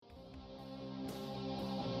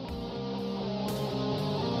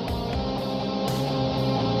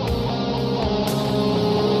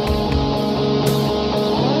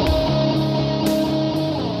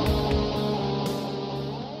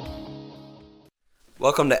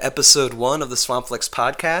Welcome to episode 1 of the Swampflix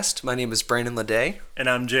podcast. My name is Brandon Leday. And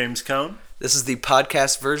I'm James Cone. This is the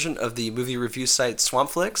podcast version of the movie review site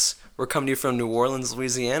Swampflix. We're coming to you from New Orleans,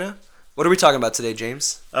 Louisiana. What are we talking about today,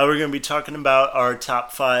 James? We're going to be talking about our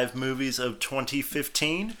top 5 movies of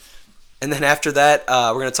 2015. And then after that,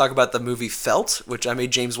 we're going to talk about the movie Felt, which I made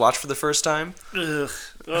James watch for the first time. Ugh.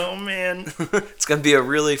 Oh, man. It's going to be a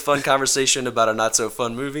really fun conversation about a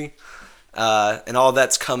not-so-fun movie. And all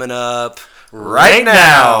that's coming up right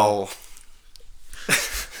now.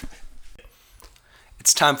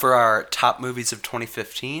 It's time for our top movies of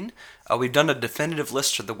 2015. We've done a definitive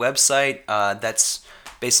list for the website. That's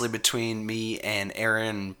basically between me and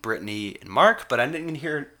Aaron, Brittany, and Mark. But I didn't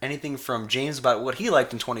hear anything from James about what he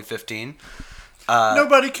liked in 2015.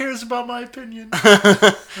 Nobody cares about my opinion.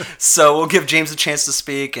 So we'll give James a chance to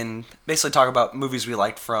speak and basically talk about movies we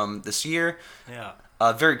liked from this year. Yeah.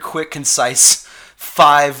 Very quick, concise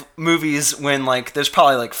 5 movies when there's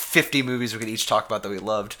probably 50 movies we could each talk about that we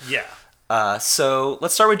loved. Yeah. So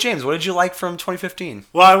let's start with James. What did you like from 2015?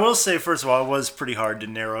 Well, I will say, first of all, it was pretty hard to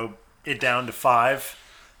narrow it down to 5.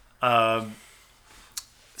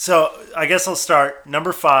 So I guess I'll start.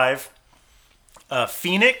 Number 5,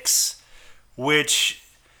 Phoenix, which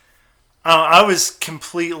I was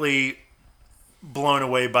completely blown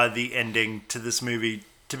away by the ending to this movie.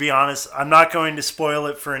 To be honest, I'm not going to spoil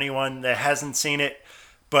it for anyone that hasn't seen it,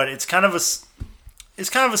 but it's kind of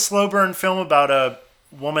a slow burn film about a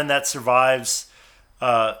woman that survives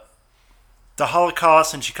the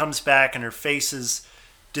Holocaust, and she comes back and her face is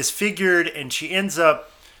disfigured, and she ends up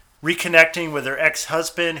reconnecting with her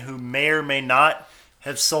ex-husband, who may or may not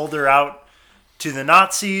have sold her out to the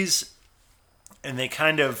Nazis, and they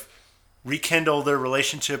kind of rekindle their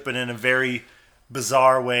relationship, but in a very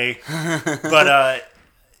bizarre way. But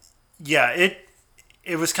yeah,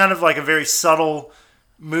 it was kind of like a very subtle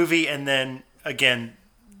movie, and then again,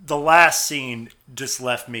 the last scene just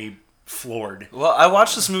left me floored. Well, I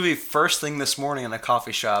watched this movie first thing this morning in a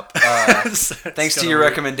coffee shop. Thanks to your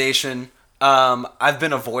recommendation. I've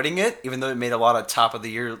been avoiding it, even though it made a lot of top of the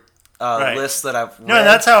year lists that I've read. No,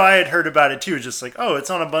 that's how I had heard about it too. Just like, oh, it's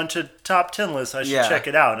on a bunch of top 10 lists. I should check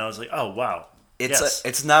it out. And I was like, oh, wow.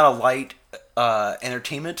 It's not a light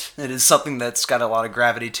entertainment. It is something that's got a lot of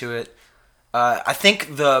gravity to it. I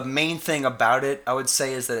think the main thing about it, I would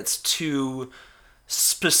say, is that it's two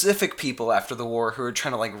specific people after the war who are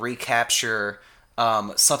trying to recapture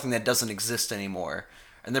something that doesn't exist anymore.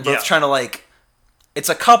 And they're both trying to it's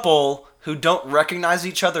a couple who don't recognize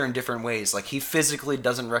each other in different ways. He physically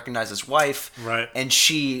doesn't recognize his wife, right? And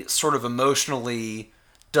she sort of emotionally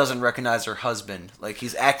doesn't recognize her husband.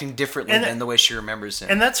 He's acting differently than the way she remembers him.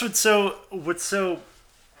 And that's what's so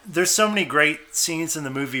there's so many great scenes in the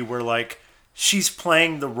movie where she's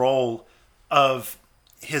playing the role of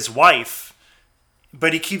his wife,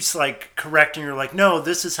 but he keeps correcting her, no,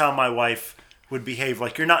 this is how my wife would behave.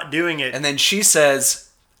 You're not doing it. And then she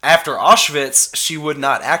says, after Auschwitz, she would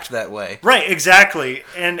not act that way. Right, exactly.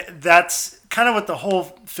 And that's kind of what the whole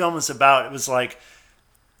film is about. It was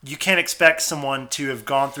you can't expect someone to have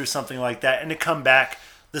gone through something like that and to come back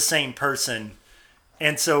the same person.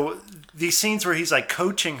 And so these scenes where he's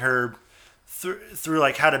coaching her through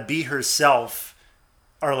how to be herself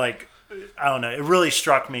are I don't know, it really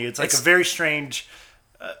struck me. It's a very strange,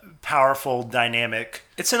 powerful dynamic.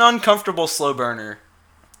 It's an uncomfortable slow burner.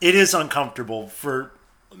 It is uncomfortable for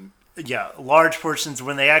large portions.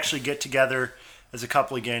 When they actually get together as a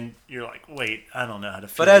couple again, you're wait, I don't know how to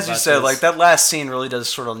feel. But as you said, this. that last scene really does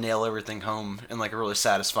sort of nail everything home in a really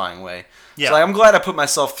satisfying way. Yeah. So I'm glad I put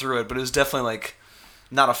myself through it, but it was definitely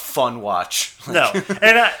not a fun watch. No,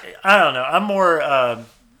 and I don't know.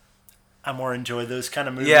 I more enjoy those kind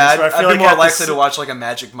of movies. Yeah, where I feel I'd be more likely to watch a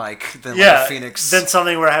Magic Mike than a Phoenix. Than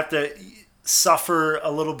something where I have to suffer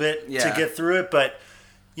a little bit to get through it. But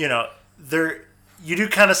you do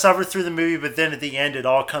kind of suffer through the movie, but then at the end it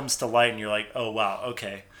all comes to light, and you're oh wow,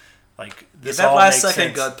 okay, this that all last makes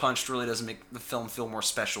second sense. gut punch really does make the film feel more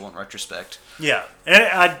special in retrospect. Yeah,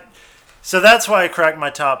 and so that's why I cracked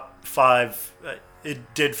my top 5.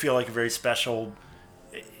 It did feel like a very special.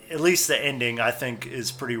 At least the ending, I think,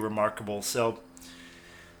 is pretty remarkable. So,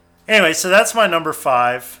 anyway, so that's my number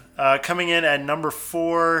 5. Coming in at number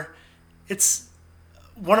 4, it's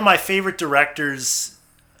one of my favorite directors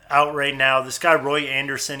out right now. This guy, Roy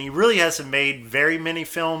Anderson, he really hasn't made very many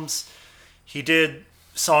films. He did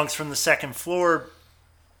Songs from the Second Floor,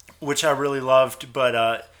 which I really loved,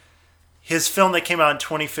 but his film that came out in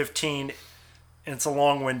 2015, and it's a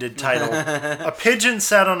long-winded title, A Pigeon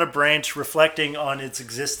Sat on a Branch Reflecting on Its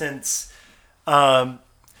Existence. Both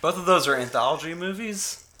of those are anthology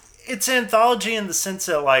movies? It's anthology in the sense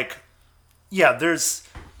that, yeah, there's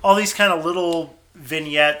all these kind of little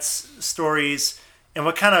vignettes, stories, and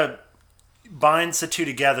what kind of binds the two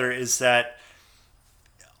together is that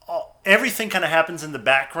everything kind of happens in the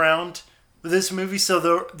background with this movie. So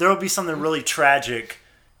there will be something really tragic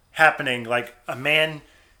happening, like a man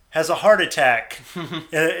has a heart attack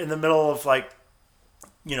in the middle of like,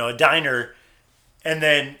 a diner, and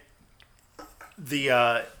then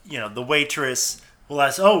the the waitress will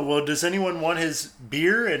ask, "Oh, well, does anyone want his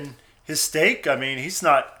beer and his steak? I mean, he's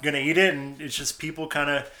not gonna eat it," and it's just people kind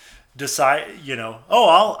of decide,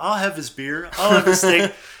 "Oh, I'll have his beer, I'll have his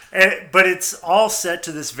steak," but it's all set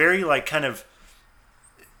to this very like kind of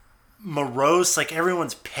morose, like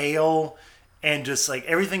everyone's pale, and just like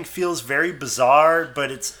everything feels very bizarre,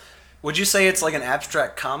 but it's. Would you say it's like an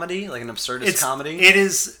abstract comedy, like an absurdist comedy? It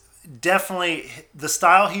is definitely the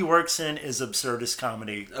style he works in is absurdist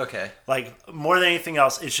comedy. Okay. Like more than anything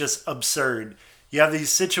else, it's just absurd. You have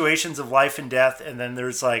these situations of life and death, and then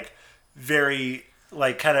there's like very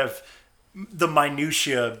like kind of the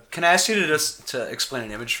minutia. Can I ask you to explain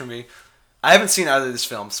an image for me? I haven't seen either of these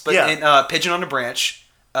films, but Yeah. in Pigeon on a Branch,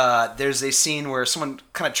 there's a scene where someone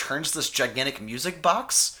kind of turns this gigantic music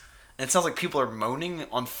box, and it sounds like people are moaning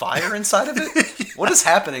on fire inside of it. What is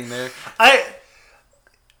happening there?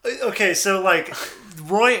 Okay, so like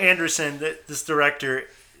Roy Anderson, this director,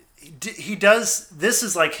 he does this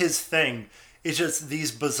is like his thing. It's just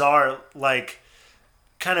these bizarre, like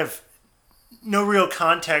kind of no real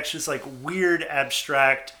context, just like weird,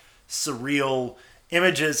 abstract, surreal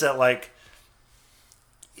images that like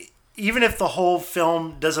even if the whole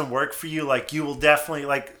film doesn't work for you, like you will definitely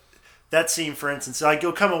like that scene, for instance. Like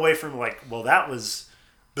you'll come away from like, well, that was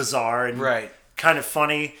bizarre and Right. kind of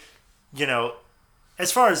funny,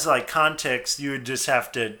 As far as like context, you would just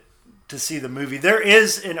have to see the movie. There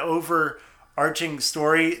is an overarching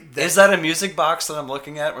story. Is that a music box that I'm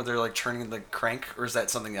looking at, where they're like turning the crank, or is that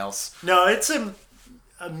something else? No, it's a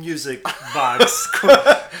music box,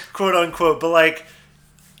 quote unquote. But like,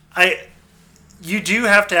 you do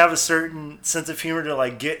have to have a certain sense of humor to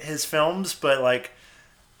like get his films. But like,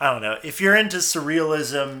 I don't know, if you're into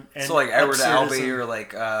surrealism and So like Edward absurdism- Albee or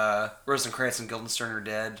like Rosencrantz and Guildenstern are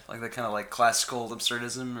Dead, like that kind of like classical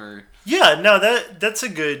absurdism, or Yeah, no, that's a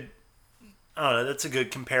good. I don't know. That's a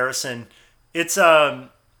good comparison. It's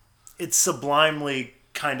sublimely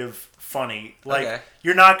kind of funny. Like Okay.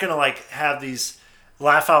 you're not gonna like have these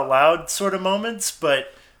laugh out loud sort of moments,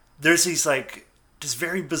 but there's these like just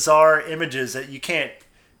very bizarre images that you can't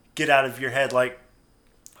get out of your head. Like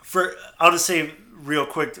I'll just say real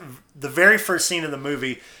quick, the very first scene of the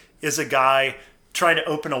movie is a guy trying to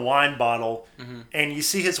open a wine bottle, and you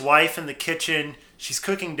see his wife in the kitchen. She's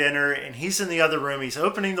cooking dinner, and he's in the other room. He's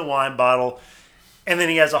opening the wine bottle, and then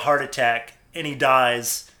he has a heart attack, and he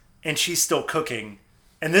dies, and she's still cooking.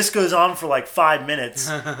 And this goes on for like 5 minutes,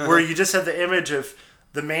 where you just have the image of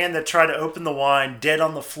the man that tried to open the wine dead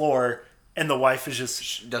on the floor, and the wife is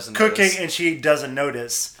just doesn't cooking, notice. and she doesn't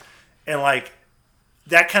notice. And like,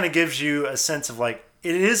 that kind of gives you a sense of like,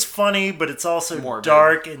 it is funny, but it's also Morbid.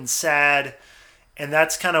 dark and sad. And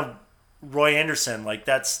that's kind of Roy Anderson. Like,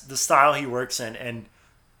 that's the style he works in. And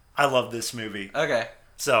I love this movie. okay.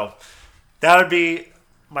 So that would be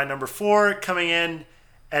my number 4. Coming in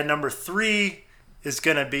at number 3 is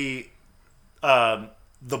going to be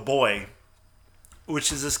The Boy,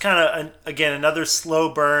 which is this kind of, again, another slow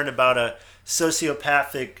burn about a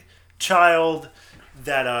sociopathic child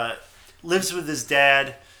that lives with his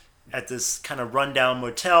dad at this kind of rundown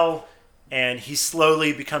motel, and he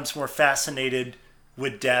slowly becomes more fascinated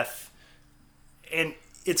with death. And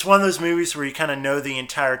it's one of those movies where you kind of know the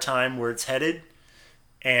entire time where it's headed,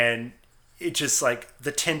 and it just like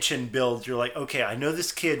the tension builds. You're like, okay, I know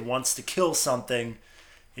this kid wants to kill something, and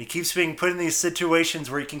he keeps being put in these situations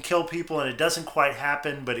where he can kill people, and it doesn't quite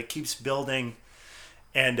happen, but it keeps building.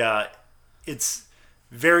 And it's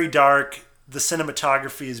very dark. The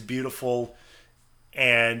cinematography is beautiful,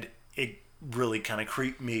 and it really kind of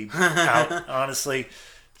creeped me out, honestly.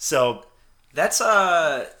 So That's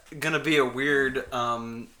gonna be a weird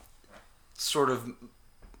sort of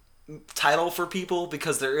title for people,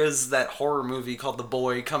 because there is that horror movie called The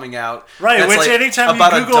Boy coming out. right, that's, which like, anytime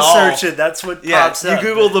about you a Google doll. search it, that's what Yeah, pops you up.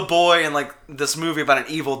 Google The Boy, and like this movie about an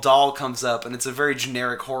evil doll comes up, and it's a very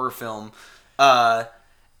generic horror film. But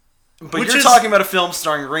Which you're is- talking about a film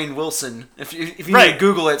starring Rainn Wilson. If you need Right. to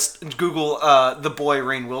Google it, Google The Boy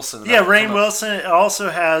Rainn Wilson. Yeah, That'll come Rainn up. Wilson. It also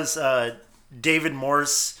has David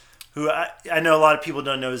Morse, who I know a lot of people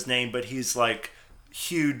don't know his name, but he's like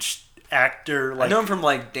huge actor. I Like, know him from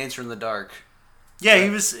like Dancer in the Dark. yeah, he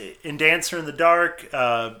was in Dancer in the Dark.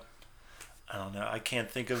 I don't know. I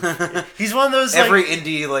can't think of. He's one of those every like,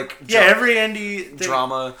 indie like every indie thing,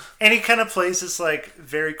 drama, and he kind of plays this like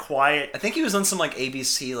very quiet. I think he was on some like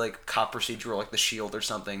ABC like cop procedural like The Shield or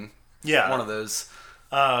something. Yeah, one of those.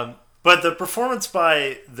 But the performance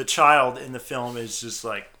by the child in the film is just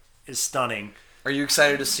like is stunning. Are you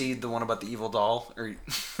excited to see the one about the evil doll? Or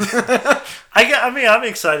I mean, I'm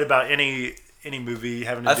excited about any movie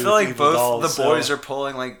having to do with feel like evil both dolls, the boys are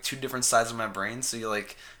pulling like two different sides of my brain. So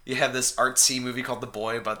you have this artsy movie called The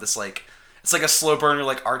Boy about this like it's like a slow burner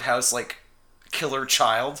like art house like killer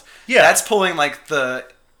child. Yeah, that's pulling like the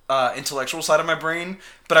intellectual side of my brain.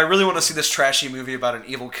 But I really want to see this trashy movie about an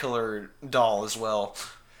evil killer doll as well.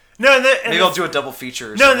 No, maybe I'll do a double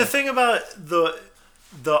feature. The thing about the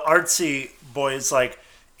artsy Boy is like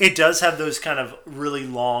it does have those kind of really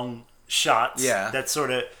long shots. Yeah, that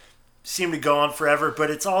sort of seem to go on forever. But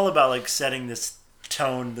it's all about like setting this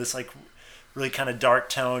tone, this like really kind of dark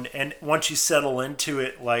tone, and once you settle into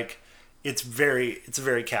it, like it's a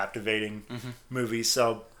very captivating movie.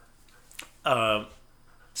 So, yeah,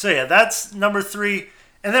 that's number 3,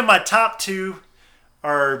 and then my top 2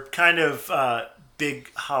 are kind of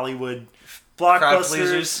big Hollywood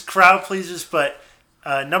blockbusters, crowd pleasers. But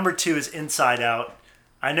number 2 is Inside Out.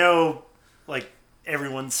 I know, like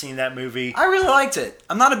everyone's seen that movie. I really liked it.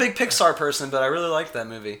 I'm not a big Pixar person, but I really liked that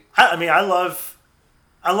movie. I mean, I love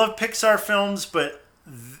Pixar films, but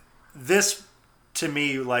this, to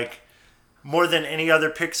me, like, more than any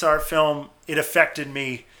other Pixar film, it affected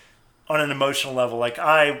me on an emotional level. Like,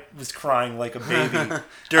 I was crying like a baby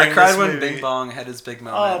during I cried this when movie. Bing Bong had his big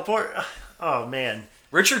moment. Oh, man.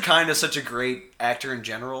 Richard Kind is such a great actor in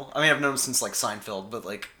general. I mean, I've known him since, like, Seinfeld, but,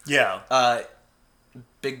 like... Yeah.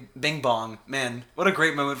 Bing Bong, man, what a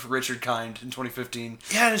great moment for Richard Kind in 2015.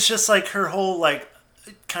 Yeah, and it's just, like, her whole, like,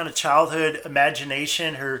 kind of childhood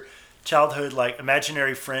imagination, her childhood like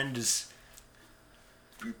imaginary friend just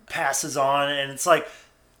passes on, and it's like,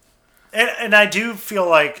 and I do feel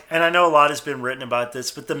like, and I know a lot has been written about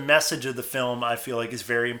this, but the message of the film I feel like is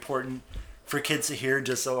very important for kids to hear.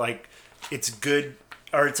 Just so like it's good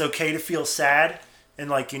or it's okay to feel sad, and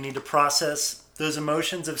like you need to process those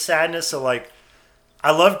emotions of sadness. So like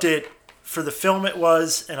I loved it for the film it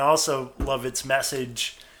was, and also love its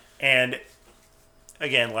message. And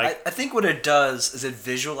again, like I think what it does is it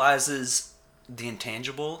visualizes the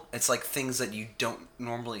intangible. It's like things that you don't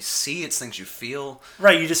normally see. It's things you feel.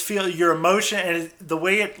 Right, you just feel your emotion, and the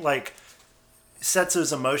way it like sets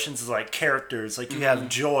those emotions is like characters. Like you have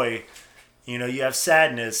joy, you have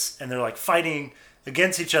sadness, and they're like fighting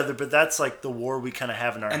against each other. But that's like the war we kind of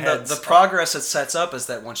have in our heads. And the progress it sets up is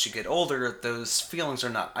that once you get older, those feelings are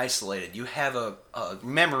not isolated. You have a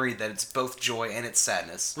memory that it's both joy and it's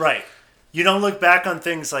sadness. Right. You don't look back on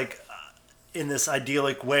things like in this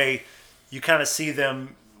idyllic way. You kind of see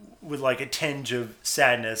them with like a tinge of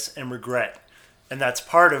sadness and regret. And that's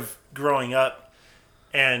part of growing up.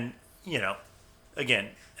 And,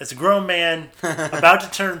 again, as a grown man about to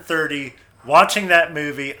turn 30, watching that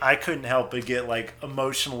movie, I couldn't help but get like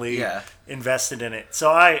emotionally invested in it. So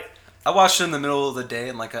I watched it in the middle of the day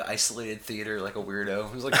in like an isolated theater, like a weirdo.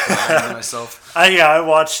 I was like crying to myself. I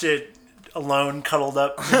watched it alone, cuddled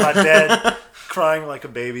up in my bed, crying like a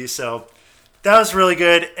baby. So that was really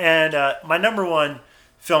good. And my number 1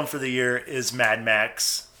 film for the year is Mad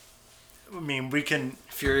Max. I mean, we can...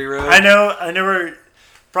 Fury Road. I know we're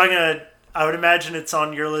probably gonna... I would imagine it's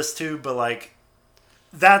on your list too, but like,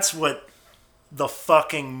 that's what the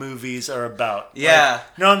fucking movies are about. Yeah. Like,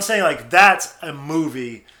 you know what I'm saying? Like, that's a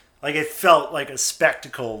movie. Like, it felt like a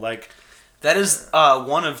spectacle. Like... That is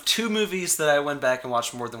one of 2 movies that I went back and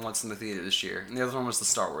watched more than once in the theater this year. And the other one was the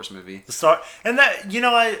Star Wars movie. And that,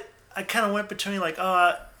 I kind of went between like,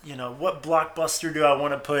 what blockbuster do I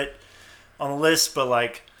want to put on the list? But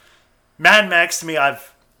like, Mad Max to me,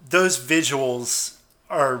 those visuals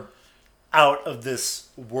are out of this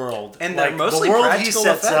world. And like, they're mostly the world practical he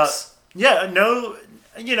sets effects. up. Yeah, no,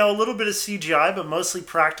 a little bit of CGI, but mostly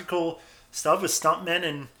practical stuff with stuntmen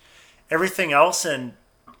and everything else. And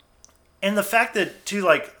the fact that, too,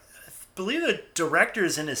 like, I believe the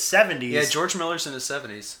director's in his 70s. Yeah, George Miller's in his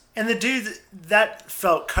 70s. And the dude, that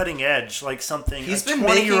felt cutting edge, like something he's a been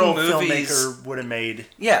 20-year-old making filmmaker would have made.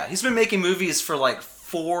 Yeah, he's been making movies for like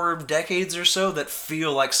 4 decades or so that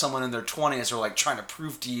feel like someone in their 20s are like trying to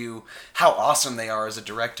prove to you how awesome they are as a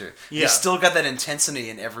director. Yeah. He's still got that intensity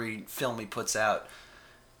in every film he puts out.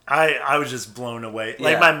 I was just blown away. Yeah.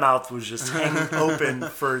 Like, my mouth was just hanging open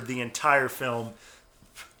for the entire film.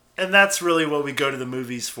 And that's really what we go to the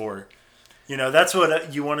movies for. That's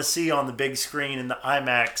what you want to see on the big screen in the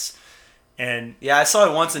IMAX. And yeah, I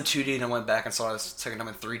saw it once in 2D and I went back and saw it a second time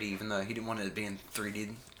in 3D, even though he didn't want it to be in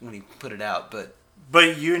 3D. when he put it out, but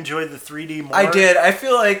But you enjoyed the 3D more? I did. I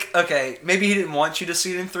feel like, okay, maybe he didn't want you to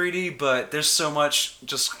see it in 3D, but there's so much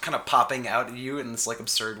just kind of popping out at you in this like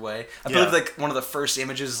absurd way. I believe like one of the first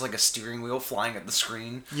images is like a steering wheel flying at the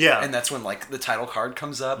screen. Yeah. And that's when like the title card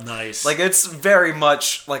comes up. Nice. Like it's very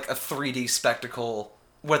much like a 3D spectacle,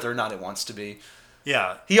 whether or not it wants to be.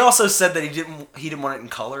 Yeah. He also said that he didn't want it in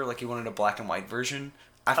color, like he wanted a black and white version.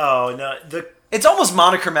 Oh, no. It's almost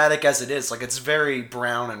monochromatic as it is. Like, it's very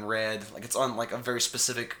brown and red. Like, it's on, like, a very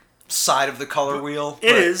specific side of the color wheel.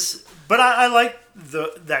 It is. But I like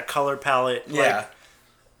that color palette. Yeah. Like,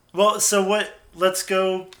 well, so what... Let's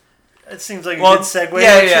go... It seems like a Well, good segue.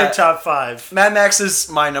 yeah, What's yeah. your top 5? Mad Max is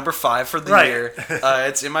my number 5 for the Right. year.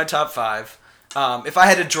 It's in my top 5. If I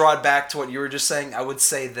had to draw it back to what you were just saying, I would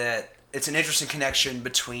say that it's an interesting connection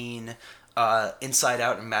between Inside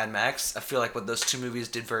Out and Mad Max. I feel like what those two movies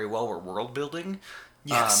did very well were world building.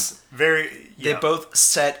 Yes. Very... They Yeah. both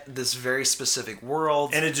set this very specific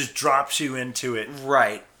world. And it just drops you into it.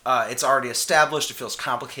 Right. It's already established. It feels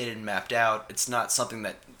complicated and mapped out. It's not something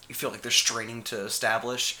that you feel like they're straining to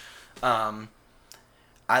establish. I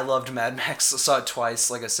loved Mad Max. I saw it twice,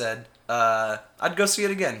 like I said. I'd go see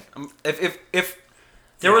it again. If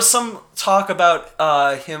there was some talk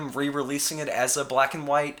about him re-releasing it as a black and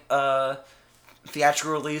white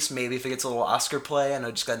theatrical release, maybe if it gets a little Oscar play. I know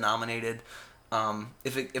it just got nominated.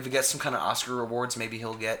 If it gets some kind of Oscar rewards, maybe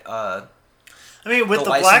he'll get. I mean, with the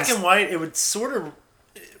black and white, it would sort of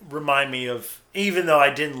remind me of, even though I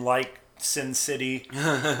didn't like Sin City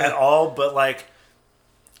at all, but like,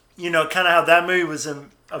 you know, kind of how that movie was a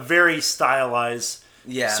very stylized,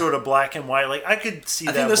 sort of black and white. Like, I could see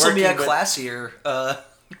that. I think this will be a but classier.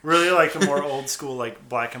 really, like a more old school, like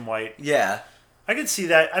black and white. Yeah. I could see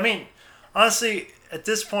that. I mean, honestly, at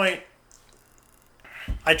this point,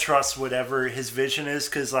 I trust whatever his vision is,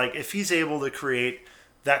 because like if he's able to create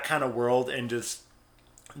that kind of world and just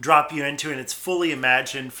drop you into it and it's fully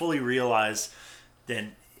imagined, fully realized,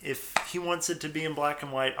 then if he wants it to be in black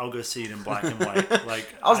and white, I'll go see it in black and white. Like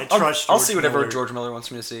I trust I'll see whatever Miller. George Miller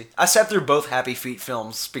wants me to see. I sat through both Happy Feet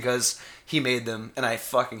films because he made them, and I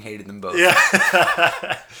fucking hated them both. Yeah.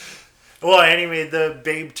 Well, and he made the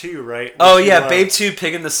Babe 2, right? Oh yeah, Babe 2,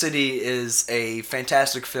 Pig in the City is a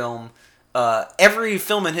fantastic film. Every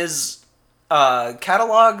film in his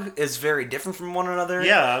catalog is very different from one another.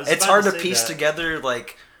 Yeah, I was it's about hard to to say piece that. together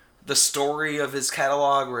like the story of his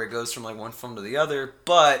catalog where it goes from like one film to the other.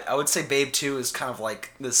 But I would say Babe 2 is kind of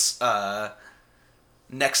like this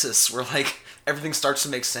nexus where like everything starts to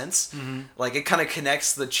make sense. Mm-hmm. Like it kind of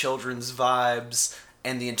connects the children's vibes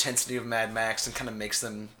and the intensity of Mad Max and kind of makes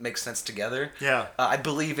them make sense together. Yeah. I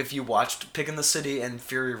believe if you watched Pig in the City and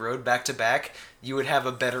Fury Road back to back, you would have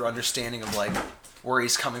a better understanding of like where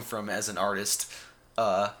he's coming from as an artist.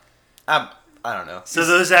 I don't know. So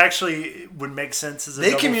those actually would make sense as a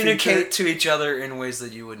They double communicate feature? to each other in ways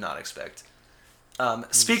that you would not expect.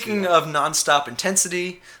 Speaking of nonstop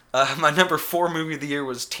intensity, my number 4 movie of the year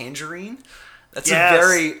was Tangerine. That's Yes. a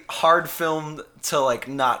very hard film to like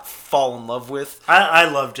not fall in love with. I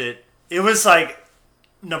loved it. It was like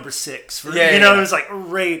number 6. For, Yeah, you know, yeah. it was like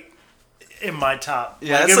right in my top.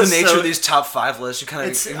 Yeah, like, that's it the was nature so, of these top 5 lists. You kind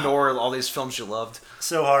It's- of ignore all these films you loved.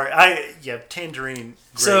 so hard. Tangerine. Great.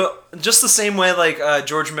 So just the same way, like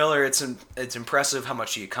George Miller, it's impressive how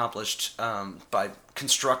much he accomplished by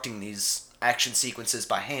constructing these action sequences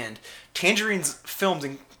by hand. Tangerine's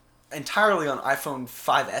filmed entirely on iPhone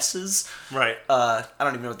 5S's. right. I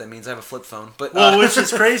don't even know what that means. I have a flip phone, but Well, which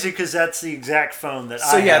is crazy because that's the exact phone that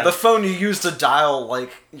so I yeah, have. the phone you use to dial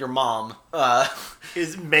like your mom.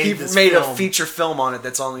 is made He this made film. a feature film on it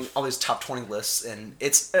that's on all these top 20 lists, and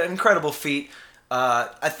it's an incredible feat.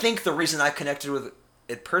 I think the reason I connected with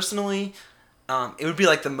it personally, it would be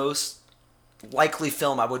like the most likely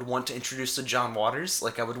film I would want to introduce to John Waters.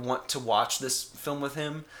 Like I would want to watch this film with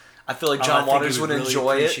him. I feel like I John think Waters he would really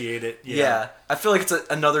enjoy appreciate it. Yeah. I feel like it's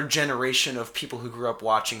another generation of people who grew up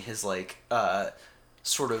watching his like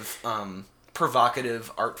sort of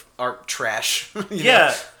provocative art trash. you know?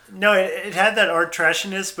 Yeah. No, it had that art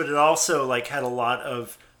trashiness, but it also like had a lot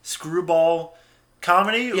of screwball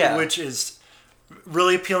comedy, Yeah. which is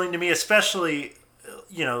really appealing to me, especially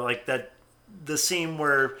like the scene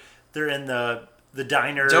where they're in the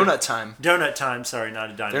diner. Donut time. Donut time, sorry,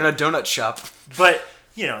 not a diner. They're in a donut shop. But,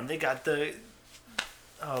 they got the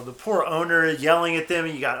poor owner yelling at them,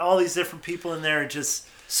 and you got all these different people in there, and just...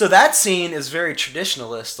 So that scene is very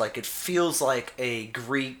traditionalist. Like it feels like a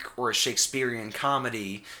Greek or a Shakespearean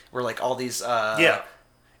comedy where like all these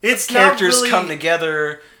It's characters not really, come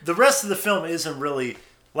together. The rest of the film isn't really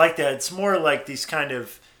like that. It's more like these kind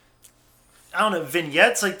of I don't know,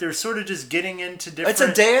 vignettes. Like they're sort of just getting into different. It's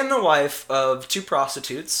a day in the life of two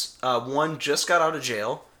prostitutes. One just got out of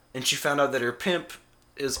jail, and she found out that her pimp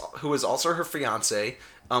who is also her fiance,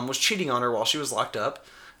 was cheating on her while she was locked up.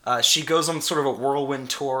 She goes on sort of a whirlwind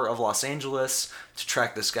tour of Los Angeles to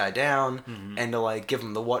track this guy down and to like give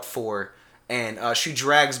him the what for. And she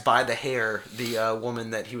drags by the hair the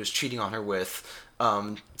woman that he was cheating on her with.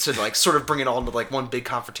 To like sort of bring it all into like one big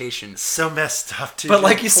confrontation. So messed up, too. But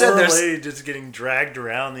like you said, there's lady just getting dragged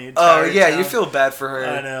around the entire town. You feel bad for her.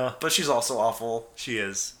 I know, but she's also awful. She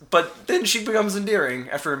is. But then she becomes endearing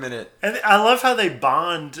after a minute. And I love how they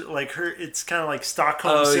bond. Like her, it's kind of like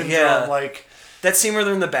Stockholm syndrome. Yeah. Like that scene where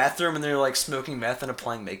they're in the bathroom and they're like smoking meth and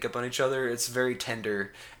applying makeup on each other. It's very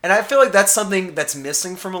tender. And I feel like that's something that's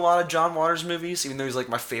missing from a lot of John Waters movies, even though he's like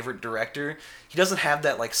my favorite director. He doesn't have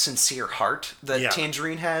that like sincere heart that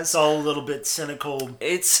Tangerine has. It's all a little bit cynical.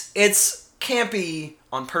 It's campy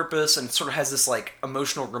on purpose and sort of has this like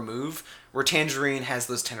emotional remove where Tangerine has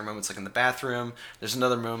those tender moments like in the bathroom. There's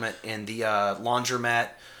another moment in the laundromat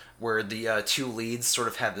where the two leads sort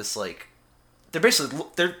of have this like they're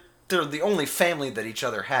they're the only family that each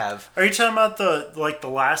other have. Are you talking about the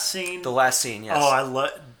last scene? The last scene, yes. Oh,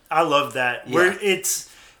 I love that. Yeah. Where it's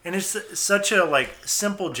such a like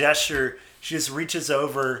simple gesture. She just reaches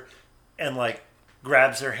over and like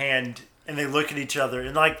grabs her hand and they look at each other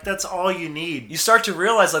and like that's all you need. You start to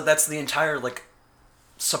realize like that's the entire like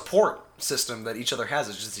support system that each other has.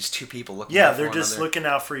 It's just these two people looking out for one another. They're just looking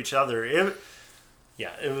out for each other. It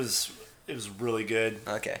was really good.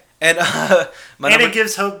 Okay. And it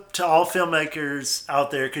gives hope to all filmmakers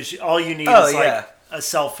out there because all you need is like a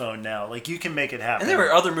cell phone now. Like you can make it happen. And there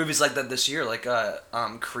were other movies like that this year, like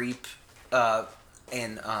Creep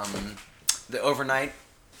and The Overnight.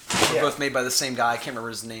 Were both made by the same guy. I can't remember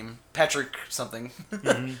his name. Patrick something.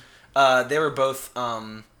 Mm-hmm. They were both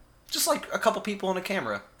just like a couple people and a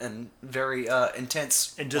camera and very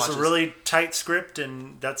intense. And just watches. A really tight script,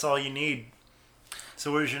 and that's all you need.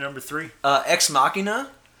 So where's your number 3? Ex Machina.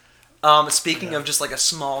 Speaking of just like a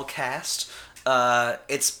small cast,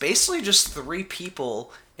 it's basically just 3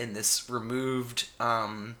 people in this removed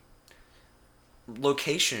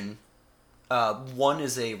location. One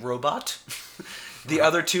is a robot. The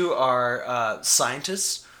other 2 are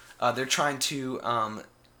scientists. They're trying to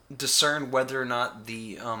discern whether or not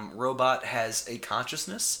the robot has a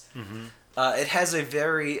consciousness. Mm-hmm. It has a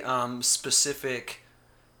very specific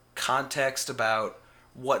context about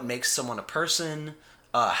what makes someone a person,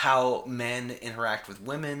 how men interact with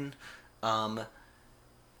women. I'd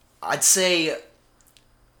say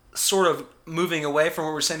sort of moving away from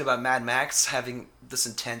what we were saying about Mad Max having this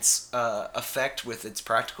intense effect with its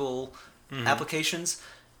practical applications.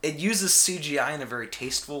 It uses CGI in a very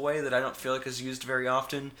tasteful way that I don't feel like is used very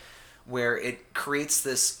often, where it creates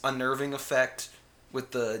this unnerving effect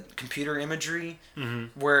with the computer imagery,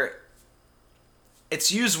 where it's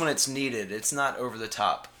used when it's needed. It's not over the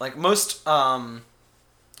top. Like most, like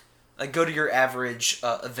go to your average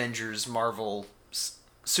Avengers, Marvel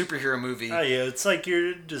superhero movie. Oh yeah, it's like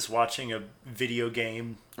you're just watching a video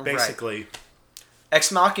game, basically. Right.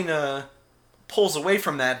 Ex Machina pulls away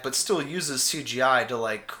from that, but still uses CGI to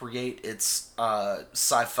like create its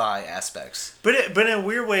sci-fi aspects. But in a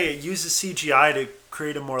weird way, it uses CGI to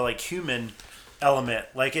create a more like human element.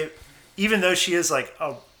 Like it, even though she is like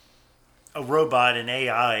a robot, an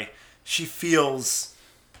AI, she feels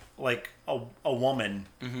like a woman.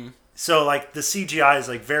 Mm-hmm. So like the CGI is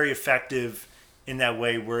like very effective in that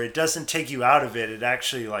way, where it doesn't take you out of it. It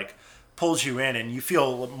actually like pulls you in, and you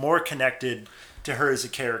feel more connected to her as a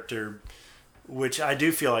character, which I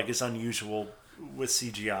do feel like is unusual with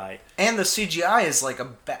CGI. And the CGI is like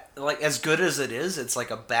like as good as it is, it's like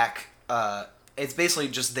a back. It's basically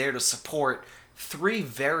just there to support 3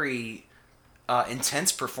 very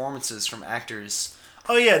intense performances from actors.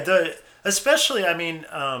 Oh yeah, especially I mean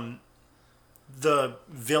the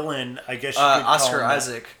villain, I guess you could Oscar call him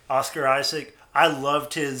Isaac. Oscar Isaac. I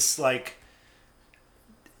loved his like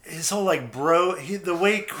his whole like the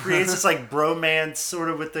way he creates this like bromance sort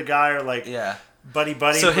of with the guy, or like buddy.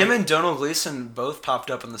 So him and Donald Gleason both popped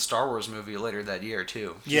up in the Star Wars movie later that year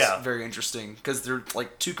too. Yeah, very interesting because they're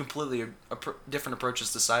like 2 completely different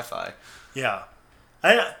approaches to sci-fi. Yeah,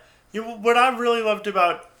 what I really loved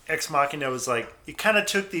about Ex Machina was like it kind of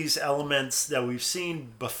took these elements that we've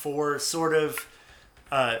seen before, sort of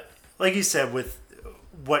like you said, with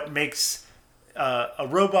what makes a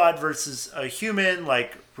robot versus a human,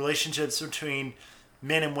 like relationships between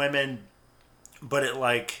men and women, but it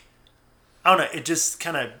like I don't know, it just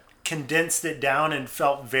kind of condensed it down and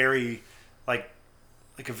felt very like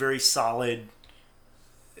a very solid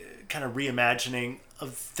kind of reimagining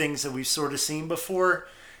of things that we've sort of seen before,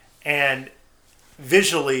 and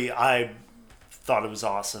visually, I thought it was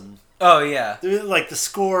awesome. Oh yeah, Like the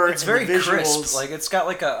score, it's and very the visuals. crisp. Like it's got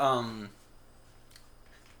like a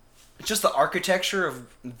just the architecture of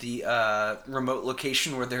the remote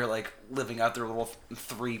location where they're like living out their little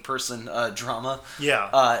 3-person drama.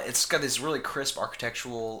 Yeah. It's got these really crisp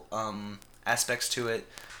architectural aspects to it.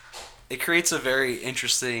 It creates a very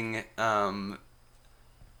interesting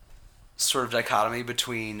sort of dichotomy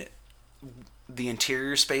between the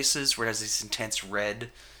interior spaces, where it has these intense red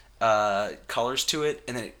colors to it,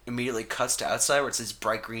 and then it immediately cuts to outside where it's these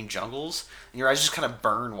bright green jungles, and your eyes just kind of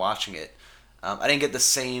burn watching it. I didn't get the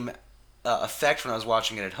same effect when I was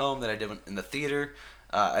watching it at home that I did in the theater.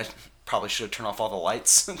 I probably should have turned off all the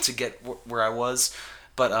lights to get where I was,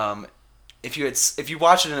 but if you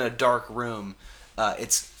watch it in a dark room,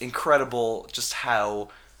 it's incredible just how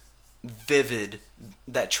vivid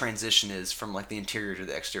that transition is from like the interior to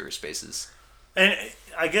the exterior spaces. And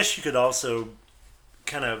I guess you could also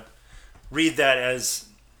kind of read that as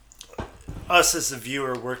us as the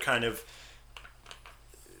viewer, we're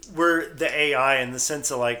the AI in the sense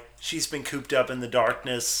of like she's been cooped up in the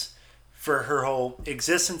darkness for her whole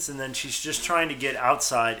existence, and then she's just trying to get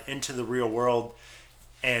outside into the real world,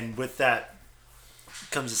 and with that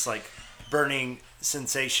comes this like burning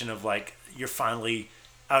sensation of like you're finally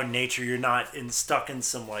out in nature, you're not stuck in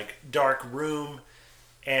some like dark room.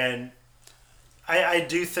 And I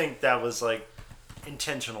do think that was like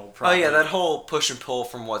intentional. Probably. Oh yeah, that whole push and pull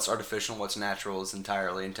from what's artificial and what's natural is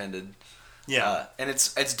entirely intended. Yeah, and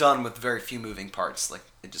it's done with very few moving parts. Like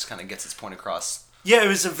it just kind of gets its point across. Yeah, it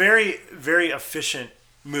was a very, very efficient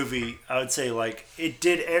movie. I would say like it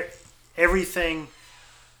did everything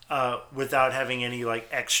without having any like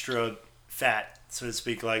extra fat, so to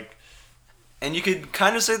speak. Like, and you could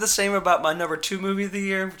kind of say the same about my number 2 movie of the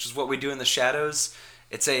year, which is What We Do in the Shadows.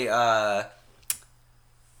 It's a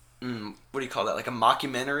what do you call that? Like a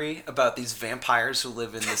mockumentary about these vampires who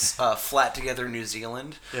live in this flat together in New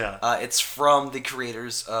Zealand. Yeah. It's from the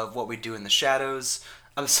creators of What We Do in the Shadows.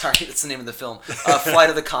 I'm sorry, that's the name of the film.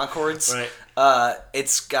 Flight of the Conchords. Right.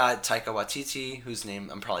 It's got Taika Waititi, whose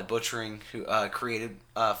name I'm probably butchering, who created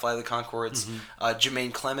Flight of the Conchords. Mm-hmm.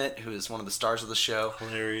 Jermaine Clement, who is one of the stars of the show.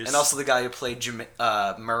 Hilarious. And also the guy who played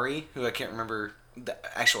Murray, who I can't remember the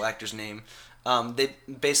actual actor's name. They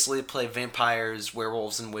basically play vampires,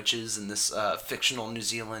 werewolves, and witches in this fictional New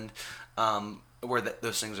Zealand where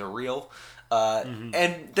those things are real.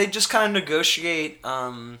 And they just kind of negotiate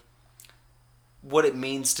what it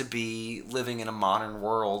means to be living in a modern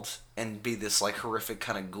world and be this like horrific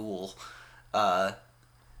kind of ghoul.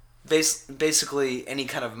 Basically, any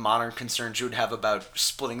kind of modern concerns you would have about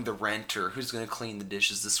splitting the rent or who's going to clean the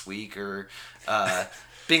dishes this week or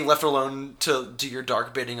being left alone to do your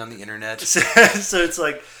dark bidding on the internet. So it's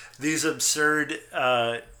like these absurd,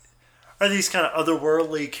 are these kind of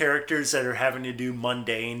otherworldly characters that are having to do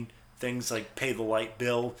mundane things like pay the light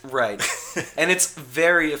bill. Right. And it's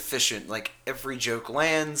very efficient. Like every joke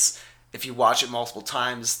lands. If you watch it multiple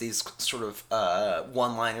times, these sort of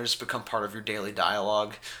one-liners become part of your daily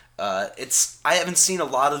dialogue. I haven't seen a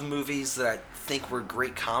lot of movies that I think were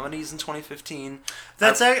great comedies in 2015.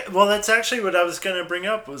 That's actually what I was going to bring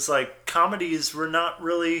up. Was like comedies were not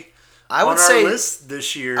really on our list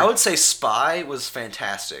this year. I would say Spy was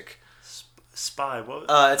fantastic. Spy. What?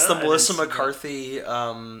 It's the Melissa McCarthy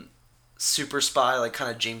super spy, like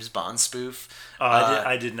kind of James Bond spoof.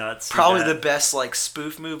 I did not see probably that. the best like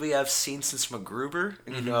spoof movie I've seen since MacGruber.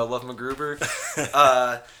 And you know I love MacGruber.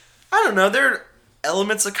 I don't know. There are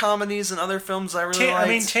elements of comedies in other films I really liked. I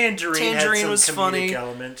mean, Tangerine had some was comedic funny.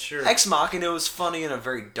 elements, sure. Ex Machina was funny in a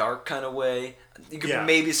very dark kind of way. You could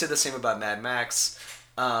maybe say the same about Mad Max.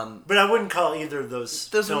 But I wouldn't call either of those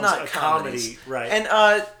films are not a comedy, right?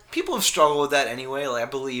 And people have struggled with that anyway. Like I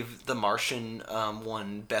believe The Martian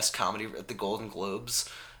won Best Comedy at the Golden Globes,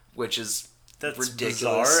 which is ridiculous.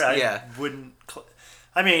 Bizarre. I wouldn't.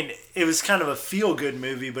 I mean, it was kind of a feel-good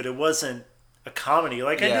movie, but it wasn't a comedy.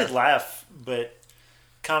 Like I did laugh, but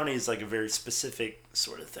comedy is like a very specific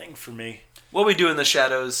sort of thing for me. What We Do in the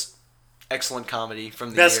Shadows. Excellent comedy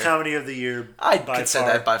from the best year. Comedy of the year. I could say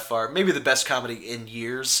that by far. Maybe the best comedy in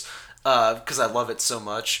years, because I love it so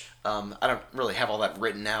much. I don't really have all that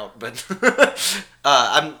written out, but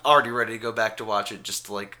I'm already ready to go back to watch it just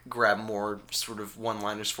to like grab more sort of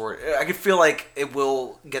one-liners for it. I could feel like it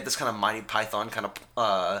will get this kind of Monty Python kind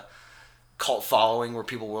of cult following where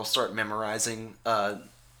people will start memorizing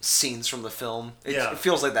scenes from the film. It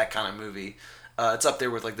feels like that kind of movie. It's up there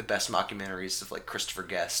with like the best mockumentaries of like Christopher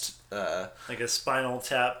Guest, like a Spinal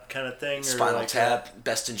Tap kind of thing. Spinal Tap,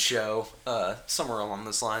 Best in Show, somewhere along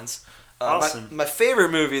those lines. Awesome. My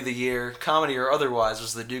favorite movie of the year, comedy or otherwise,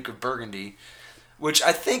 was The Duke of Burgundy, which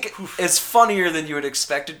I think is funnier than you would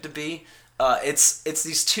expect it to be. It's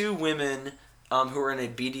these two women who are in a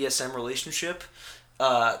BDSM relationship,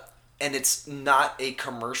 and it's not a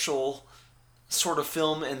commercial sort of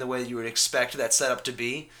film in the way you would expect that setup to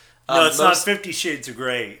be. No, it's not 50 Shades of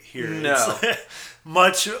Grey here. No. It's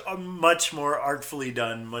much more artfully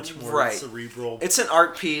done, much more cerebral. It's an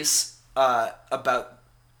art piece about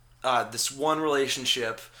this one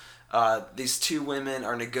relationship. These two women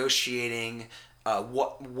are negotiating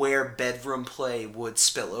where bedroom play would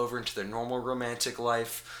spill over into their normal romantic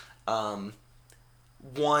life.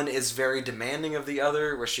 One is very demanding of the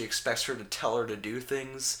other, where she expects her to tell her to do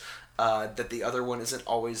things that the other one isn't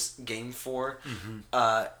always game for.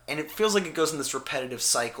 Mm-hmm. And it feels like it goes in this repetitive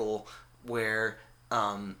cycle where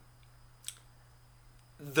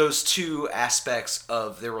those two aspects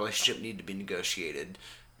of their relationship need to be negotiated.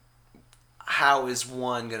 How is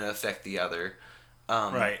one going to affect the other?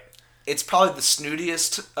 Right. It's probably the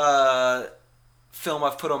snootiest film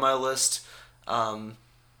I've put on my list.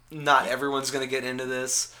 Not everyone's going to get into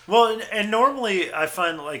this. Well, and normally I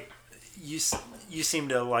find like you seem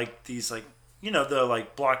to like these like the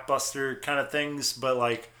like blockbuster kind of things, but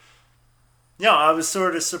like I was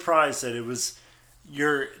sort of surprised that it was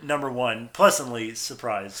your number one. Pleasantly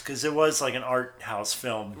surprised because it was like an art house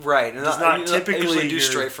film, right? And it's not typically I usually do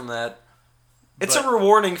straight from that. It's a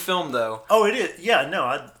rewarding film, though. Oh, it is. Yeah,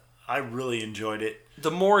 no, I really enjoyed it.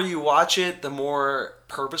 The more you watch it, the more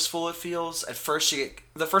purposeful it feels. At first,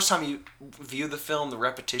 the first time you view the film, the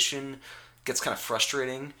repetition gets kind of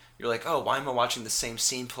frustrating. You're like, oh, why am I watching the same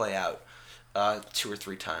scene play out 2 or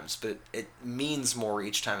 3 times? But it means more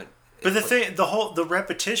each time. But the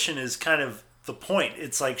repetition is kind of the point.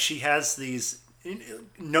 It's like she has these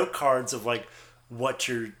note cards of like what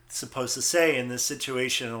you're supposed to say in this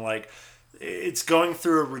situation, and like it's going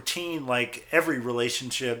through a routine. Like every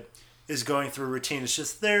relationship is going through a routine. It's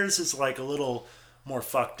just theirs is like a little more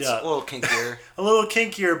fucked up. It's a little kinkier. A little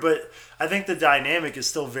kinkier, but I think the dynamic is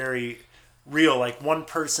still very real. Like one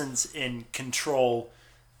person's in control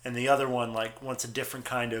and the other one like wants a different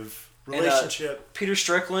kind of relationship. And, Peter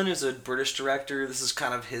Strickland is a British director. This is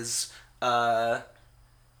kind of his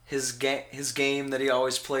game that he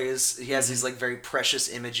always plays. He has these like very precious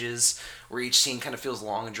images where each scene kind of feels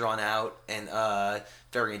long and drawn out and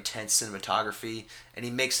very intense cinematography, and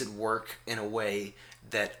he makes it work in a way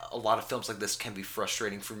that a lot of films like this can be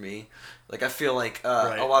frustrating for me. Like I feel like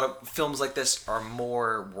a lot of films like this are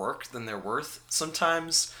more work than they're worth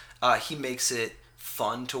sometimes. He makes it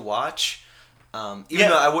fun to watch. Even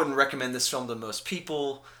though I wouldn't recommend this film to most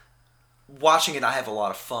people, watching it I have a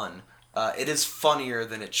lot of fun. It is funnier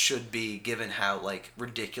than it should be given how like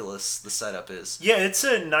ridiculous the setup is. Yeah, it's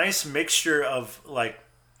a nice mixture of like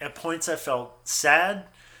at points I felt sad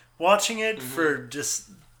watching it for just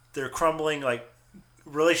their crumbling like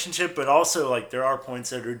relationship, but also like there are points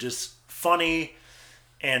that are just funny,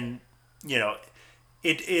 and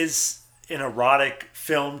it is an erotic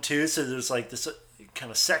film too, so there's like this kind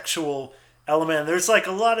of sexual element. There's like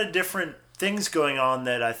a lot of different things going on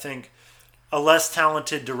that I think a less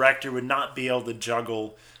talented director would not be able to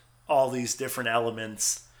juggle all these different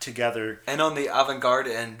elements together. And on the avant-garde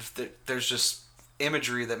end, there's just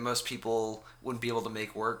imagery that most people wouldn't be able to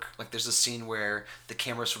make work. Like there's a scene where the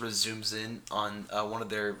camera sort of zooms in on one of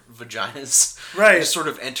their vaginas. Right. It sort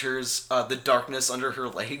of enters the darkness under her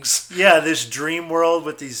legs. Yeah, this dream world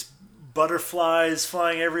with these butterflies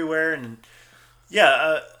flying everywhere, and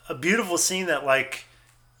a beautiful scene that like,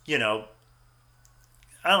 I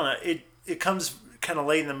don't know, it comes kind of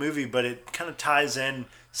late in the movie, but it kind of ties in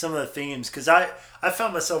some of the themes, because I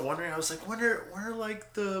found myself wondering, I was like, when are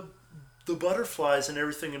like the butterflies and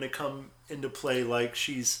everything going to come into play? Like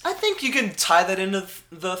I think you can tie that into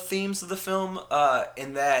the themes of the film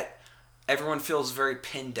in that everyone feels very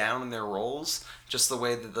pinned down in their roles, just the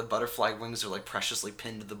way that the butterfly wings are like preciously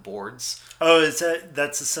pinned to the boards. Oh,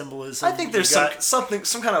 that's a symbolism? I think there's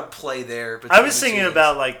some kind of play there. I was thinking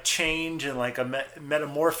about like change and like a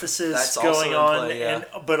metamorphosis that's going on, play, yeah.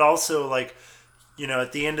 but also like,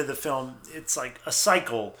 at the end of the film, it's like a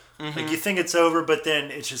cycle. Mm-hmm. Like you think it's over, but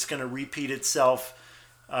then it's just going to repeat itself.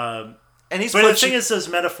 But the thing is, those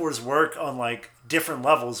metaphors work on like different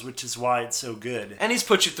levels, which is why it's so good. And he's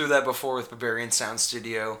put you through that before with Barbarian Sound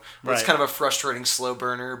Studio. Where It's kind of a frustrating slow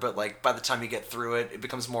burner, but like by the time you get through it, it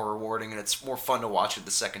becomes more rewarding and it's more fun to watch it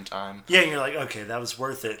the second time. Yeah, and you're like, okay, that was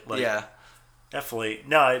worth it. Like, yeah, definitely.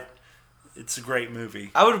 No, it's a great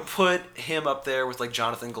movie. I would put him up there with like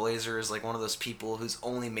Jonathan Glazer as like one of those people who's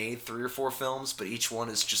only made 3 or 4 films, but each one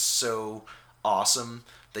is just so awesome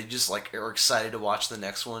that you just like are excited to watch the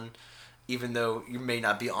next one. even though you may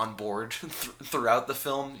not be on board throughout the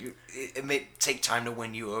film. It may take time to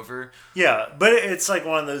win you over. Yeah, but it's like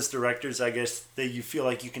one of those directors, I guess, that you feel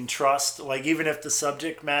like you can trust. Like, even if the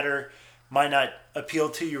subject matter might not appeal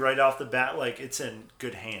to you right off the bat, like, it's in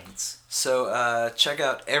good hands. So check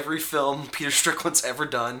out every film Peter Strickland's ever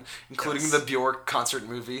done, including the Bjork concert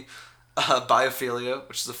movie, Biophilia,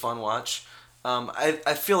 which is a fun watch.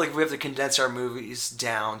 I feel like we have to condense our movies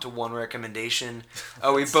down to one recommendation.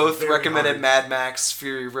 We both recommended hard. Mad Max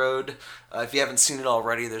Fury Road. If you haven't seen it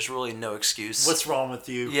already, there's really no excuse. What's wrong with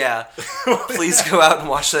you? Yeah. Please go out and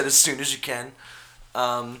watch that as soon as you can.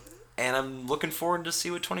 And I'm looking forward to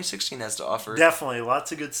see what 2016 has to offer. Definitely.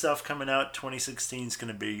 Lots of good stuff coming out. 2016 is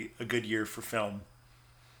going to be a good year for film.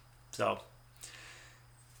 So,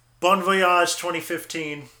 Bon Voyage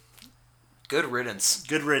 2015. Good riddance.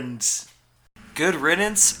 Good riddance. Good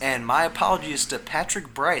riddance, and my apologies to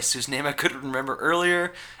Patrick Bryce, whose name I couldn't remember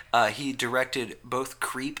earlier. He directed both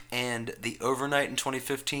Creep and The Overnight in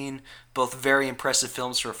 2015, both very impressive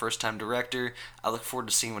films for a first-time director. I look forward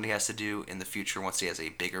to seeing what he has to do in the future once he has a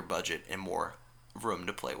bigger budget and more room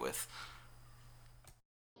to play with.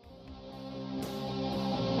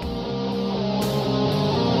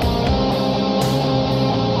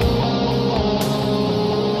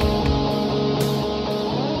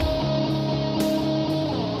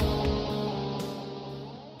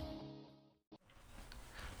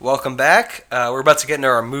 Welcome back. We're about to get into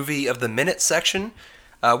our Movie of the Minute section.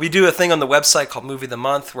 We do a thing on the website called Movie of the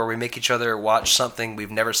Month where we make each other watch something we've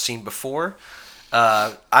never seen before.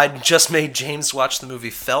 I just made James watch the movie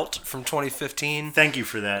Felt from 2015. Thank you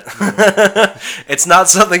for that. It's not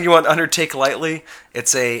something you want to undertake lightly.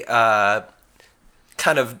 It's a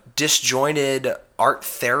kind of disjointed art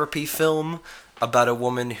therapy film about a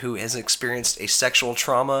woman who has experienced a sexual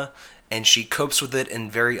trauma and she copes with it in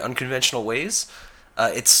very unconventional ways.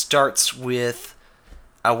 It starts with,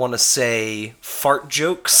 I want to say, fart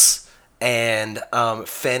jokes and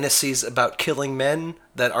fantasies about killing men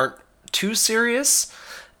that aren't too serious,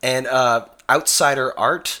 and outsider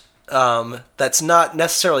art that's not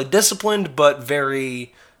necessarily disciplined, but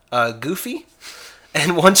very goofy.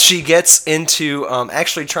 And once she gets into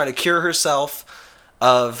actually trying to cure herself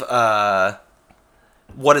of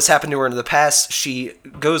what has happened to her in the past, she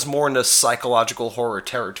goes more into psychological horror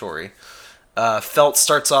territory. Felt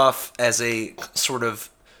starts off as a sort of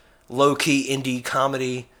low-key indie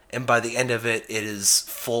comedy, and by the end of it, it is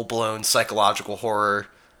full-blown psychological horror,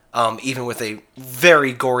 even with a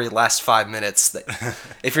very gory last 5 minutes that,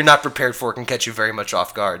 if you're not prepared for, can catch you very much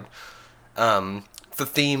off guard. The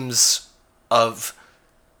themes of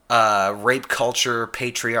rape culture,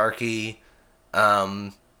 patriarchy,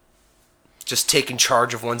 just taking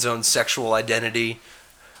charge of one's own sexual identity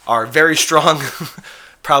are very strong.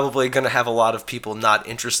 Probably going to have a lot of people not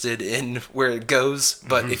interested in where it goes,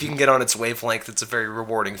 but if you can get on its wavelength, it's a very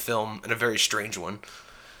rewarding film and a very strange one.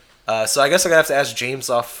 So I guess I'm going to have to ask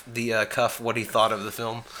James off the cuff what he thought of the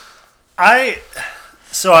film. I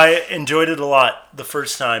enjoyed it a lot the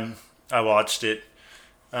first time I watched it.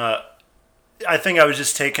 I think I was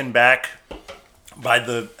just taken back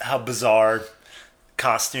by how bizarre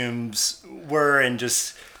costumes were and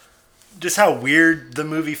just how weird the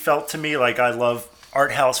movie felt to me. Like, I love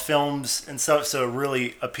art house films and stuff, so it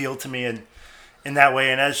really appealed to me in that way.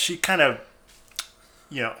 And as she kind of,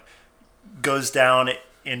 goes down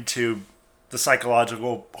into the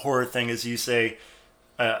psychological horror thing, as you say,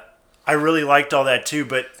 I really liked all that too.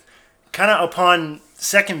 But kind of upon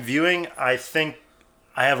second viewing, I think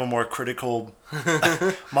I have a more critical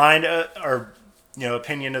mind or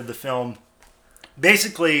opinion of the film.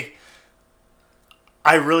 Basically,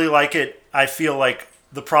 I really like it. I feel like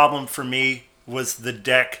the problem for me was the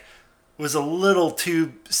deck was a little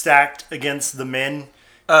too stacked against the men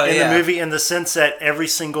in the movie, in the sense that every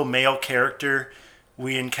single male character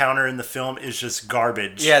we encounter in the film is just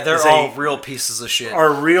garbage. Yeah, they're all real pieces of shit.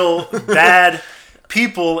 Are real bad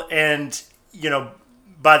people, and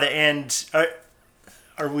by the end,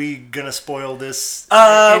 are we gonna spoil this?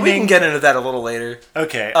 We can get into that a little later.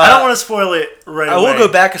 Okay, I don't want to spoil it right away. I will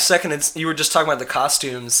go back a second. You were just talking about the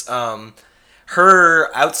costumes.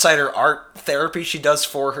 Her outsider art therapy she does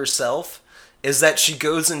for herself is that she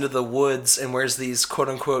goes into the woods and wears these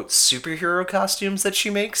quote-unquote superhero costumes that she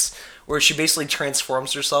makes, where she basically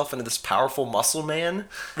transforms herself into this powerful muscle man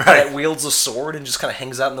that wields a sword and just kind of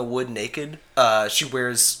hangs out in the wood naked. She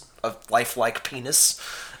wears a lifelike penis.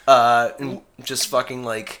 And just fucking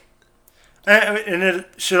like... And it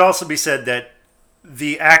should also be said that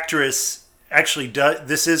the actress actually does...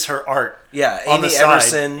 This is her art. Yeah, on Amy the side.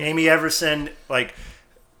 Everson. Amy Everson, like,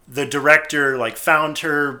 the director, like, found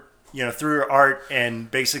her through her art and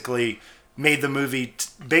basically made the movie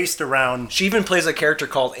based around. She even plays a character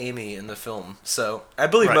called Amy in the film, so I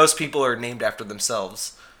believe most people are named after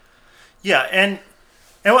themselves. Yeah, and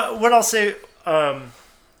what I'll say to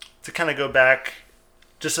kind of go back,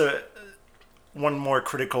 just one more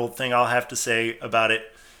critical thing I'll have to say about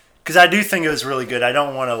it, because I do think it was really good. I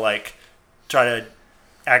don't want to like try to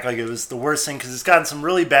act like it was the worst thing, because it's gotten some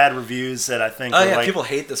really bad reviews that I think. Oh yeah, people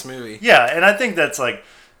hate this movie. Yeah, and I think that's like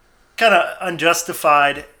kind of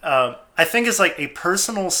unjustified. I think it's like a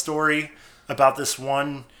personal story about this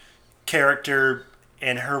one character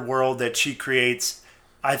and her world that she creates.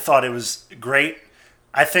 I thought it was great.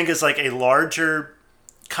 I think it's like a larger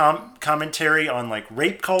commentary on like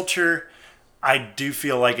rape culture. I do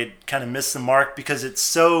feel like it kind of missed the mark because it's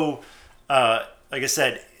so, like I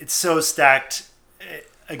said, it's so stacked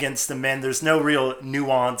against the men. There's no real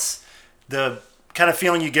nuance. The kind of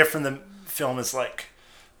feeling you get from the film is like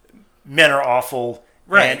men are awful.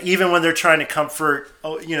 Right. And even when they're trying to comfort,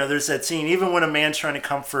 there's that scene, even when a man's trying to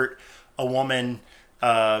comfort a woman,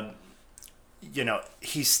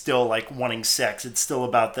 he's still like wanting sex. It's still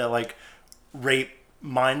about that like rape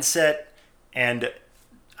mindset. And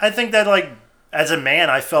I think that like as a man,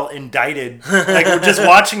 I felt indicted. Like just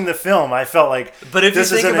watching the film, I felt like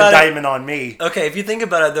this is an indictment on me. Okay, if you think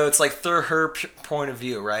about it though, it's like through her point of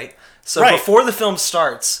view, right? So before the film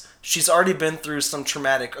starts, she's already been through some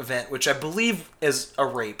traumatic event, which I believe is a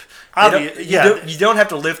rape. You don't have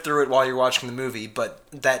to live through it while you're watching the movie, but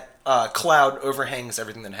that cloud overhangs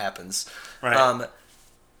everything that happens. Right.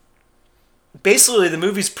 Basically, the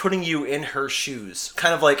movie's putting you in her shoes.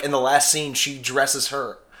 Kind of like in the last scene, she dresses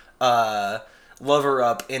her lover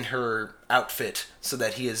up in her outfit so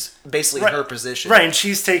that he is basically in her position. Right, and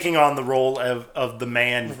she's taking on the role of the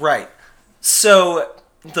man. Right. So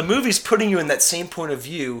the movie's putting you in that same point of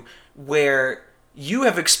view where you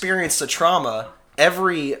have experienced a trauma.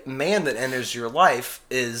 Every man that enters your life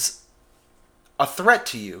is a threat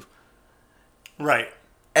to you. Right.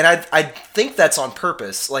 And I think that's on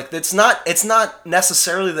purpose. Like it's not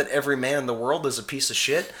necessarily that every man in the world is a piece of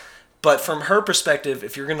shit, but from her perspective,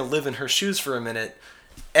 if you're going to live in her shoes for a minute,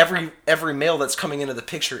 every male that's coming into the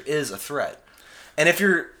picture is a threat. And if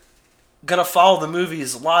you're going to follow the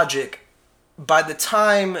movie's logic, by the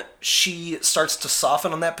time she starts to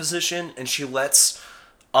soften on that position and she lets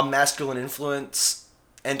a masculine influence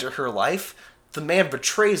enter her life, the man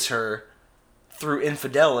betrays her through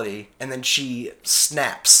infidelity, and then she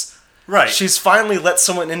snaps. Right. She's finally let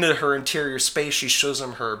someone into her interior space. She shows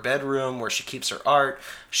him her bedroom where she keeps her art.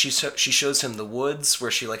 She shows him the woods where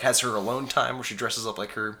she like has her alone time, where she dresses up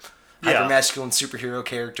like her hyper masculine superhero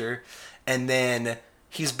character, and then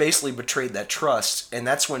he's basically betrayed that trust, and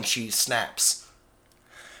that's when she snaps.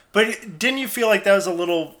 But didn't you feel like that was a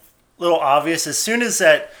little obvious as soon as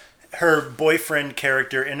that her boyfriend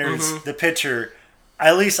character enters the picture?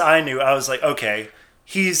 At least I knew. I was like, okay,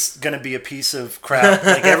 he's going to be a piece of crap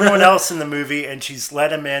like everyone else in the movie, and she's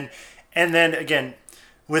let him in. And then, again,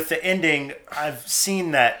 with the ending, I've seen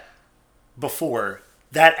that before.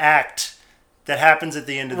 That act that happens at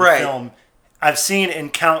the end of the film, I've seen in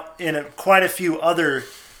quite a few other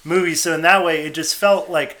movies. So in that way, it just felt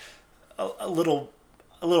like a little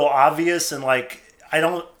obvious, and like I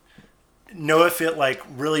don't know if it like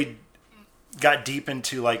really got deep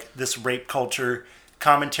into like this rape culture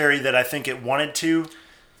commentary that I think it wanted to.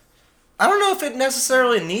 I don't know if it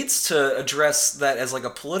necessarily needs to address that as like a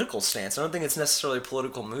political stance. I don't think it's necessarily a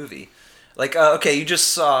political movie. Like, okay, you just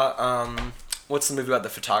saw what's the movie about the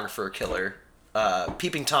photographer killer?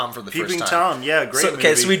 Peeping Tom for the first time. Peeping Tom, yeah, great movie.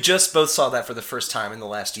 Okay, so we just both saw that for the first time in the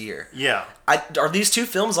last year. Yeah. Are these two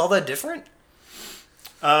films all that different?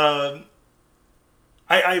 I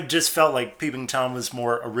just felt like Peeping Tom was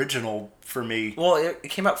more original for me. Well, it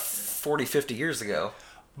came out 40, 50 years ago.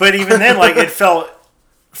 But even then, like, it felt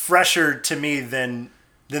fresher to me than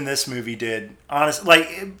this movie did. Honestly,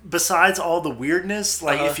 like, besides all the weirdness,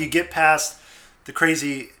 like, if you get past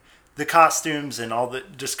the costumes and all the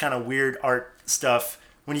just kind of weird art stuff,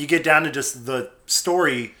 when you get down to just the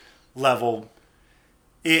story level,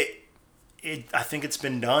 I think it's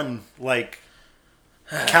been done, like,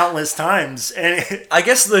 countless times. And I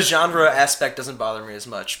guess the genre aspect doesn't bother me as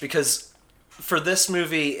much, because for this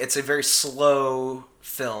movie, it's a very slow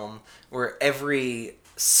film where every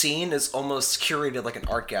scene is almost curated like an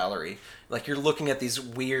art gallery. Like you're looking at these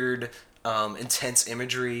weird, intense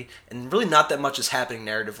imagery, and really not that much is happening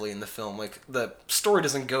narratively in the film. Like the story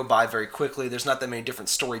doesn't go by very quickly. There's not that many different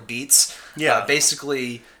story beats. Yeah.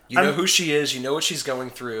 Basically, you know who she is, you know what she's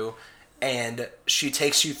going through, and she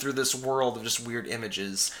takes you through this world of just weird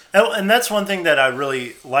images. Oh, and that's one thing that I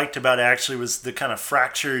really liked about it, actually, was the kind of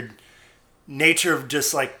fractured nature of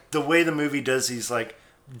just like the way the movie does these like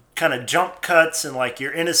kind of jump cuts, and like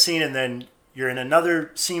you're in a scene and then you're in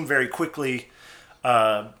another scene very quickly,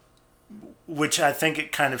 which I think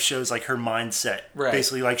it kind of shows like her mindset. Right.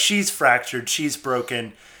 Basically, like she's fractured, she's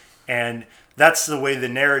broken, and that's the way the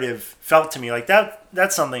narrative felt to me. Like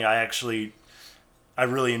that's something I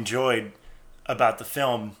really enjoyed about the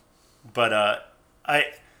film. But I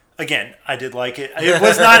did like it. It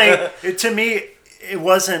was not to me, it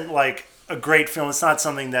wasn't like a great film. It's not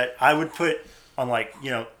something that I would put on like,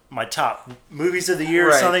 my top movies of the year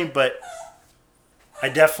or something, but I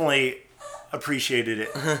definitely appreciated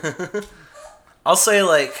it. I'll say,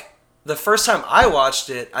 like, the first time I watched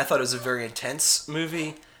it, I thought it was a very intense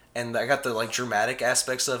movie, and I got the, like, dramatic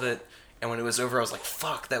aspects of it, and when it was over, I was like,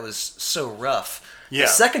 fuck, that was so rough. Yeah. The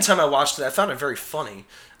second time I watched it, I found it very funny.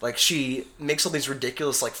 Like, she makes all these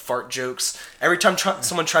ridiculous, like, fart jokes. Every time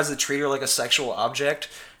someone tries to treat her like a sexual object,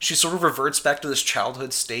 she sort of reverts back to this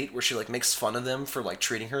childhood state where she, like, makes fun of them for, like,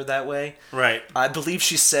 treating her that way. Right. I believe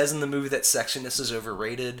she says in the movie that sexiness is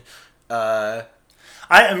overrated. To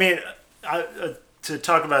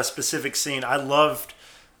talk about a specific scene, I loved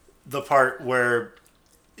the part where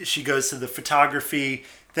she goes to the photography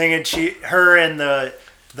thing, and her and the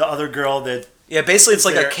other girl that... Yeah, basically it's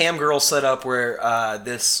like a cam girl setup where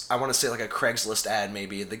this, I want to say like a Craigslist ad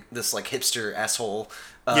maybe, this like hipster asshole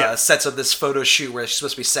sets up this photo shoot where she's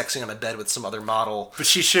supposed to be sexing on a bed with some other model. But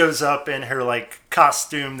she shows up in her like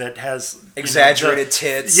costume that has... exaggerated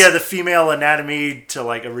tits. Yeah, the female anatomy to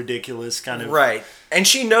like a ridiculous kind of... Right. And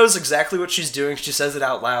she knows exactly what she's doing. She says it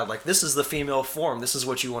out loud, like, this is the female form. This is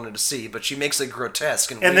what you wanted to see. But she makes it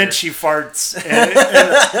grotesque and weird. Then she farts.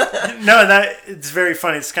 It's very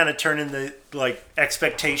funny. It's kind of turning the, like,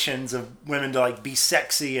 expectations of women to, like, be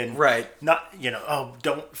sexy and... Right. Not,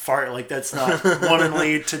 don't fart. Like, that's not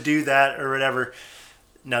womanly to do that or whatever.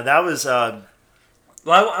 No, that was... Well,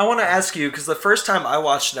 I want to ask you, because the first time I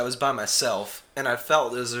watched it, I was by myself. And I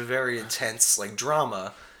felt it was a very intense, like,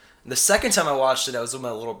 drama. The second time I watched it, I was with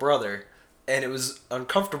my little brother, and it was an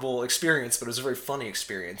uncomfortable experience, but it was a very funny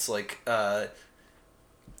experience. Like, I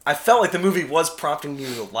felt like the movie was prompting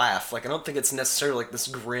you to laugh. Like, I don't think it's necessarily like this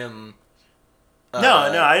grim.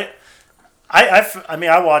 I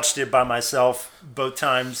watched it by myself both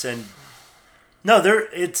times, and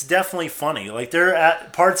it's definitely funny. Like, there are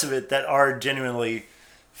parts of it that are genuinely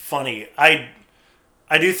funny. I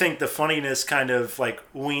do think the funniness kind of like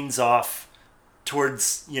weans off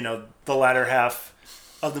towards the latter half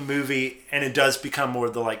of the movie, and it does become more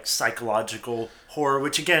the like psychological horror,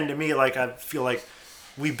 which again to me, like, I feel like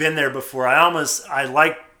we've been there before. I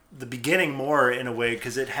like the beginning more in a way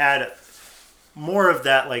because it had more of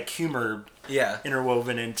that like humor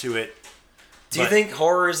interwoven into it. Do you think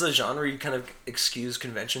horror is a genre you kind of excuse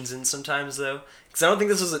conventions in sometimes though? Because I don't think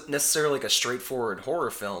this is necessarily like a straightforward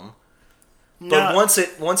horror film. But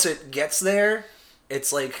once it gets there,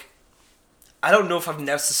 it's like, I don't know if I've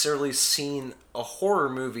necessarily seen a horror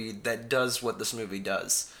movie that does what this movie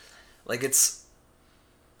does. Like, it's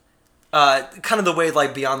kind of the way,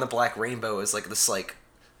 like, Beyond the Black Rainbow is, like, this, like,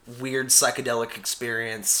 weird psychedelic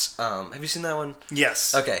experience. Have you seen that one?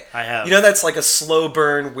 Yes. Okay. I have. That's, like, a slow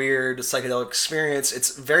burn, weird psychedelic experience.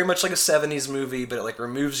 It's very much like a 70s movie, but it, like,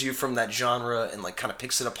 removes you from that genre and, like, kind of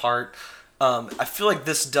picks it apart. I feel like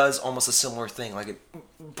this does almost a similar thing. Like, it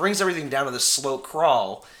brings everything down to this slow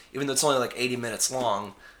crawl, even though it's only like 80 minutes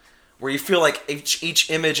long, where you feel like each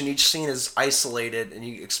image and each scene is isolated and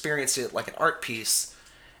you experience it like an art piece.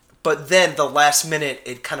 But then the last minute,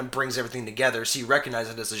 it kind of brings everything together, so you recognize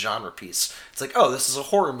it as a genre piece. It's like, oh, this is a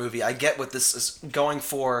horror movie. I get what this is going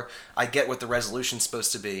for. I get what the resolution's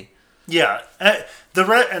supposed to be. Yeah,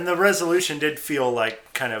 the resolution did feel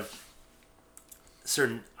like kind of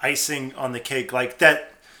certain icing on the cake, like that.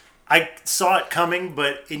 I saw it coming,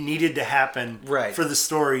 but it needed to happen for the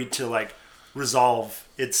story to like resolve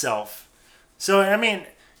itself. So I mean,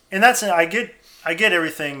 and that's I get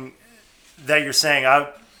everything that you're saying.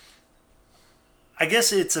 I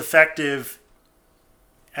guess it's effective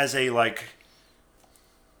as a like,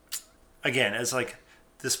 again, as like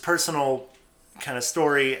this personal kind of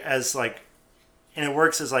story, as like, and it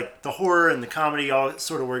works as like the horror and the comedy all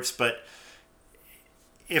sort of works. But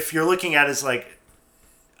if you're looking at it as like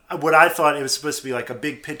what I thought it was supposed to be, like a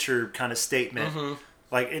big picture kind of statement. Mm-hmm.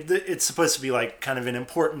 Like it's supposed to be like kind of an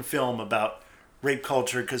important film about rape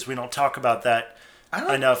culture, because we don't talk about that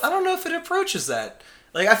enough. I don't know if it approaches that.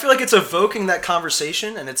 Like, I feel like it's evoking that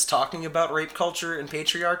conversation and it's talking about rape culture and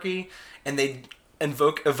patriarchy, and they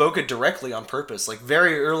evoke it directly on purpose. Like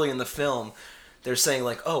very early in the film, they're saying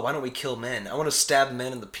like, "Oh, why don't we kill men? I want to stab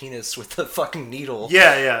men in the penis with a fucking needle."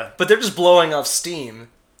 Yeah, yeah. But they're just blowing off steam.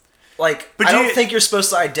 Like, But I don't think you're supposed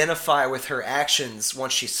to identify with her actions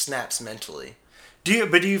once she snaps mentally. Do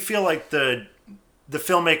you feel like the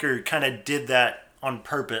filmmaker kind of did that on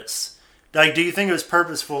purpose? Like, do you think it was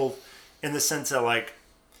purposeful in the sense that, like,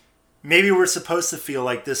 maybe we're supposed to feel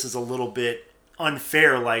like this is a little bit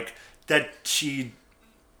unfair, like, that she,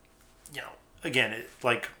 again,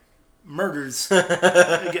 like, murders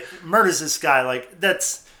this guy, like,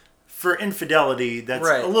 that's, for infidelity, that's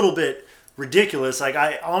right. a little bit ridiculous. Like,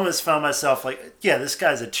 I almost found myself like, yeah, this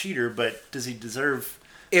guy's a cheater, but does he deserve...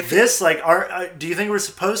 do you think we're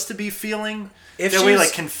supposed to be feeling that way,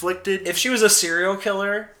 like, conflicted? If she was a serial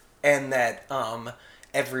killer and that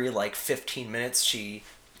every like 15 minutes she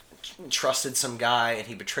trusted some guy and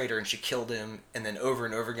he betrayed her and she killed him, and then over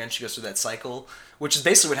and over again she goes through that cycle, which is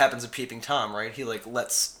basically what happens in Peeping Tom, right? He like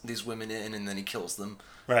lets these women in and then he kills them,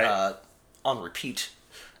 right, on repeat.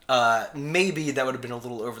 Maybe that would have been a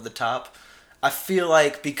little over the top. I feel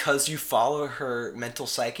like because you follow her mental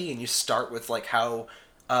psyche and you start with like how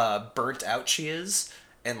burnt out she is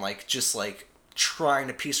and like just like trying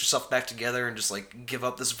to piece herself back together and just like give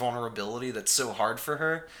up this vulnerability that's so hard for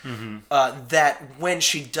her, that when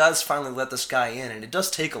she does finally let this guy in, and it does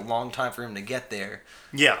take a long time for him to get there,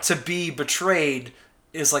 to be betrayed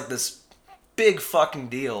is like this big fucking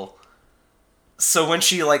deal. So when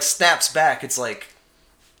she like snaps back, it's like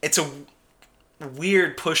it's a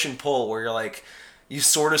weird push and pull where you're like, you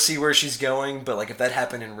sort of see where she's going, but like if that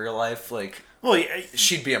happened in real life, like, well,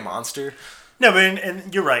 she'd be a monster. No, but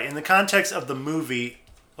and you're right. In the context of the movie,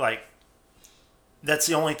 like, that's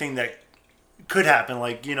the only thing that could happen.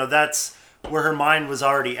 Like, that's where her mind was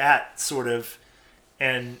already at, sort of.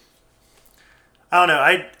 And I don't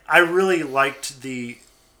know. I really liked the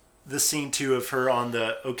scene too of her on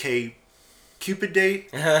the OK Cupid date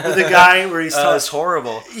with the guy where he's it's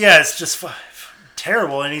horrible. Yeah, it's just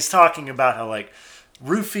terrible. And he's talking about how like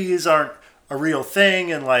roofies aren't a real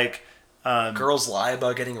thing, and like. Girls lie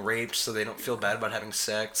about getting raped so they don't feel bad about having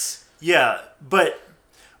sex. Yeah, but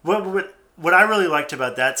what I really liked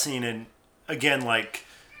about that scene, and again, like,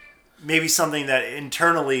 maybe something that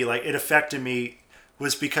internally, like, it affected me,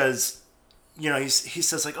 was because, he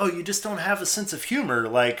says, like, oh, you just don't have a sense of humor.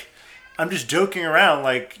 Like, I'm just joking around.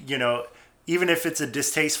 Like, even if it's a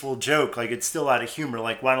distasteful joke, like, it's still out of humor.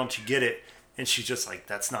 Like, why don't you get it? And she's just like,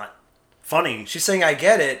 that's not funny. She's saying, I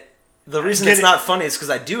get it. The reason it's not funny is because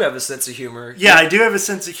I do have a sense of humor. Yeah, I do have a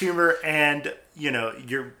sense of humor, and,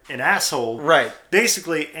 you're an asshole. Right.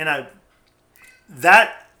 Basically, and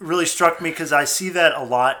that really struck me because I see that a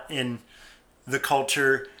lot in the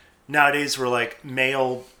culture nowadays where, like,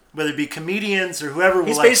 male, whether it be comedians or whoever...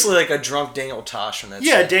 He's basically like a drunk Daniel Tosh in that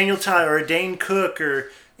Yeah, Daniel Tosh or a Dane Cook or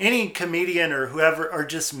any comedian or whoever, or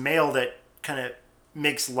just male that kind of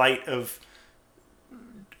makes light of,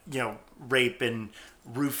 rape and...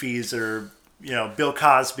 roofies, or Bill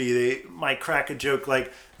Cosby, they might crack a joke.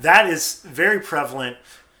 Like, that is very prevalent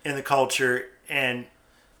in the culture, and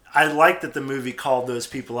I like that the movie called those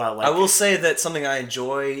people out. Like, I will say that something I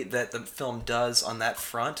enjoy that the film does on that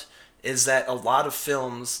front is that a lot of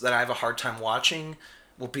films that I have a hard time watching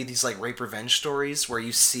will be these like rape revenge stories where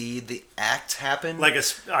you see the act happen. Like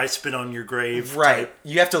I Spit on Your Grave. Right. Type.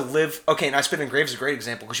 You have to live... Okay, and I Spit on Your Grave is a great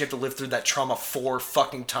example because you have to live through that trauma 4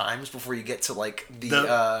 fucking times before you get to like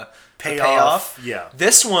the payoff. Yeah.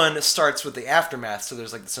 This one starts with the aftermath, so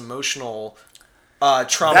there's like this emotional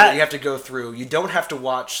trauma that you have to go through. You don't have to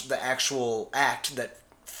watch the actual act that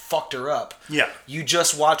fucked her up. Yeah. You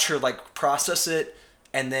just watch her like process it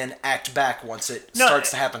and then act back once it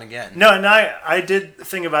starts to happen again. No, and I did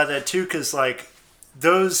think about that too, because like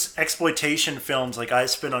those exploitation films, like I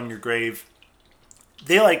Spit on Your Grave,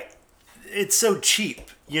 they like, it's so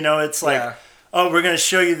cheap. It's like, oh, we're going to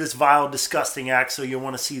show you this vile, disgusting act, so you'll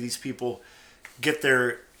want to see these people get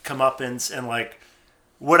their comeuppance. And like,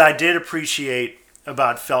 what I did appreciate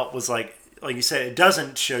about Felt was like you said, it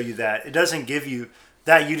doesn't show you that. It doesn't give you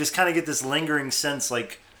that. You just kind of get this lingering sense,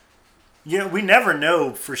 like, we never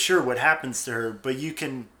know for sure what happens to her, but you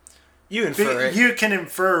can infer it. You can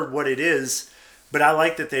infer what it is. But I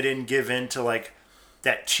like that they didn't give in to like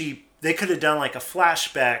that cheap. They could have done like a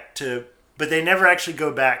flashback to, but they never actually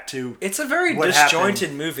go back to. It's a very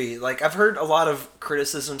disjointed movie. Like, I've heard a lot of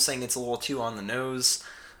criticism saying it's a little too on the nose.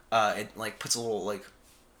 It like puts a little like,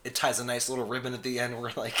 it ties a nice little ribbon at the end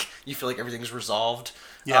where like you feel like everything's resolved.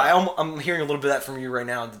 Yeah, I'm hearing a little bit of that from you right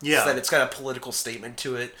now. Yeah, that it's got a political statement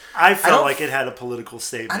to it. I felt like it had a political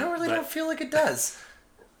statement. I don't feel like it does.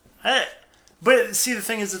 But see, the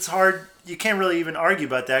thing is, it's hard. You can't really even argue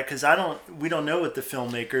about that because we don't know what the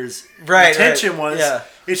filmmakers' intention was. Yeah.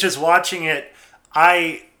 It's just watching it.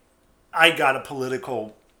 I got a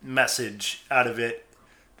political message out of it,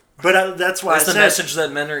 but that's why Is the message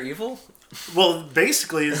that men are evil? Well,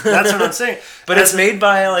 basically, that's what I'm saying. But it's made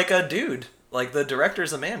by like a dude. Like the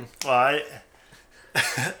director's a man. Well,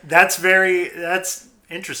 that's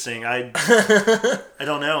interesting. I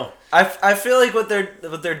don't know. I feel like what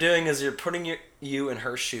they're doing is you're putting you in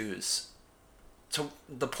her shoes, to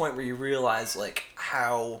the point where you realize like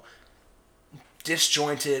how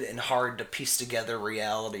disjointed and hard to piece together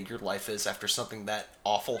reality your life is after something that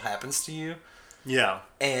awful happens to you. Yeah.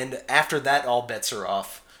 And after that, all bets are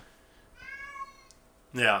off.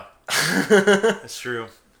 Yeah. That's true.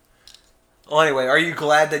 Well, anyway, are you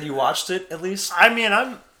glad that you watched it at least? I mean,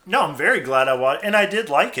 I'm very glad I watched, and I did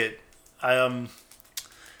like it. I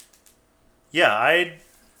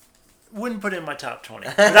wouldn't put it in my top 20.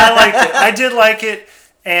 But I liked it. I did like it,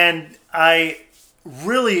 and I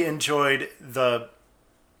really enjoyed the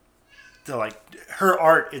like her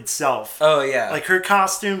art itself. Oh yeah, like her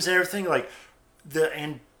costumes and everything, like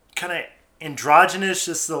and kind of androgynous,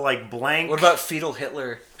 just the like blank. What about Fetal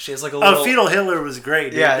Hitler? She has like a little. Oh, Fetal Hitler was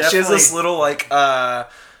great. Dude. Yeah, Definitely. she has this little like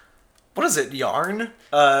what is it? Yarn,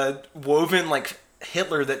 woven like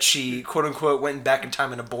Hitler that she quote unquote went back in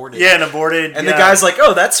time and aborted. Yeah, and aborted. And the guy's like,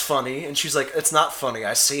 "Oh, that's funny," and she's like, "It's not funny.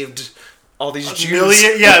 I saved all these Jews."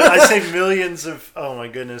 Yeah, I saved millions of. Oh my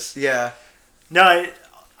goodness. Yeah. No,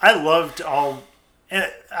 I loved all,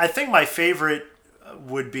 and I think my favorite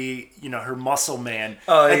would be her muscle man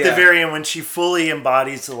at the very end when she fully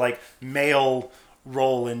embodies the like male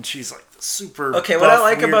role and she's like super. Okay, buff, what I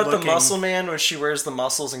like about weird-looking. the muscle man when she wears the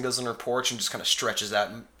muscles and goes on her porch and just kind of stretches out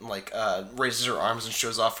and like raises her arms and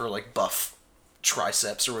shows off her like buff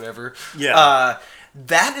triceps or whatever. Yeah.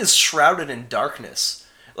 That is shrouded in darkness.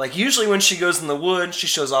 Like usually when she goes in the woods, she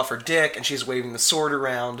shows off her dick and she's waving the sword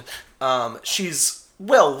around. She's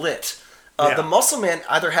well lit. The muscle man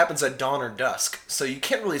either happens at dawn or dusk, so you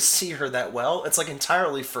can't really see her that well. It's like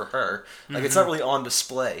entirely for her. Like it's not really on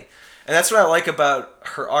display. And that's what I like about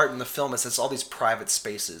her art in the film is it's all these private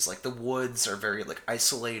spaces. Like the woods are very like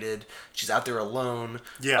isolated. She's out there alone.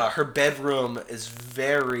 Yeah. Her bedroom is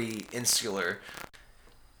very insular.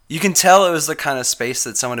 You can tell it was the kind of space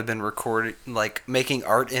that someone had been recording, like making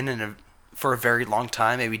art in for a very long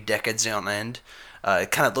time, maybe decades on end.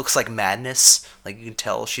 It kind of looks like madness. Like you can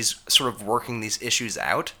tell she's sort of working these issues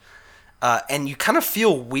out. And you kind of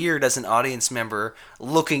feel weird as an audience member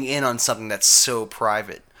looking in on something that's so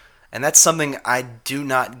private. And that's something I do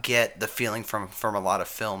not get the feeling from a lot of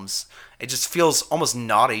films. It just feels almost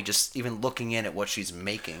naughty just even looking in at what she's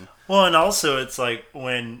making. Well, and also it's like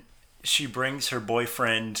when she brings her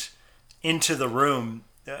boyfriend into the room,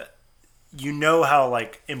 you know how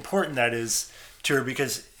like important that is to her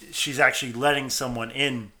because she's actually letting someone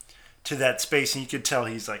in to that space, and you could tell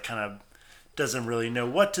he's like kind of doesn't really know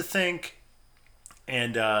what to think.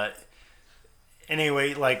 And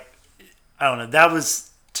anyway, like I don't know, that was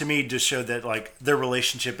to me just showed that like their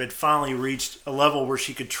relationship had finally reached a level where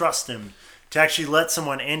she could trust him to actually let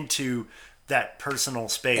someone into that personal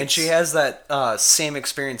space. And she has that same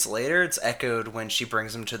experience later. It's echoed when she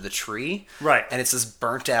brings him to the tree. Right. And it's this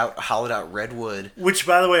burnt out, hollowed out redwood. Which,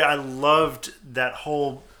 by the way, I loved that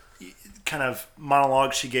whole kind of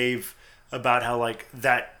monologue she gave about how, like,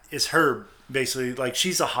 that is her, basically. Like,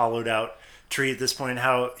 she's a hollowed out tree at this point, and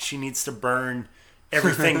how she needs to burn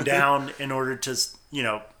everything down in order to,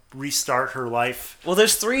 restart her life. Well,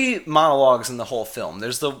 there's 3 monologues in the whole film.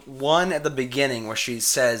 There's the one at the beginning where she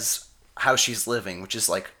says how she's living, which is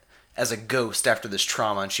like as a ghost after this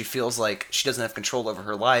trauma, and she feels like she doesn't have control over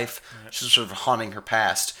her life. Right. She's sort of haunting her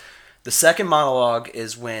past. The second monologue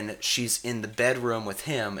is when she's in the bedroom with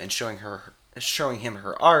him and showing him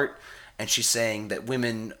her art, and she's saying that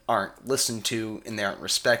women aren't listened to and they aren't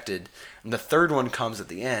respected. And the third one comes at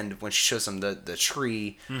the end when she shows him the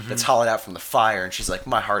tree that's hollowed out from the fire, and she's like,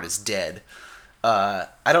 "My heart is dead." I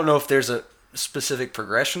don't know if there's a specific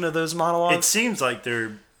progression of those monologues. It seems like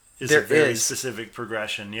there is a very specific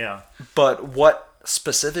progression, yeah. But what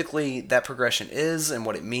specifically that progression is and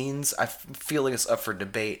what it means, I feel like it's up for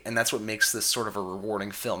debate, and that's what makes this sort of a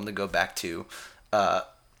rewarding film to go back to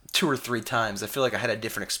 2 or 3 times. I feel like I had a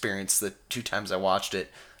different experience the 2 times I watched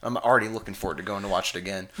it. I'm already looking forward to going to watch it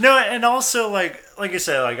again. No, and also, like I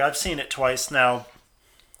said, like I've seen it twice now.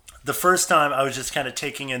 The first time I was just kind of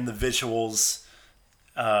taking in the visuals,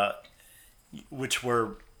 which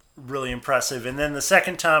were really impressive. And then the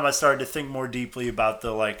second time I started to think more deeply about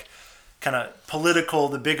the like kind of political,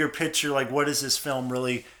 the bigger picture, like what is this film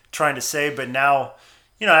really trying to say? But now,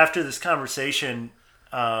 after this conversation,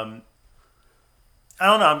 I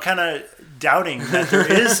don't know. I'm kind of doubting that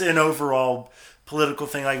there is an overall political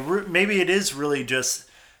thing. Like maybe it is really just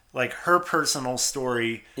like her personal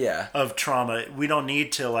story of trauma. We don't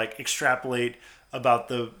need to like extrapolate about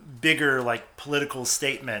the bigger like political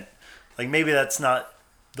statement. Like maybe that's not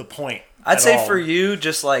the point. I'd say for you,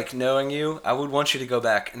 just like knowing you, I would want you to go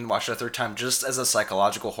back and watch it a third time just as a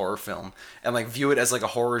psychological horror film and like view it as like a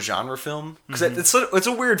horror genre film. Because it's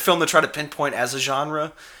a weird film to try to pinpoint as a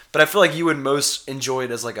genre, but I feel like you would most enjoy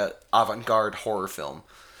it as like a avant-garde horror film.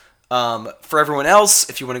 For everyone else,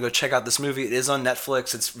 if you want to go check out this movie, it is on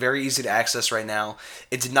Netflix. It's very easy to access right now.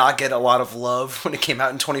 It did not get a lot of love when it came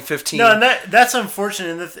out in 2015. No, and that's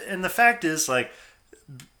unfortunate. And the fact is, like,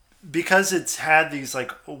 because it's had these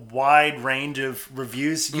like wide range of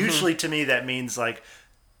reviews, usually to me that means like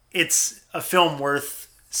it's a film worth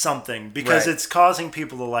something because it's causing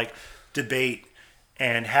people to like debate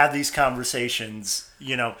and have these conversations,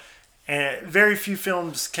 and very few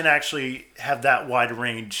films can actually have that wide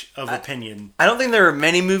range of opinion. I don't think there are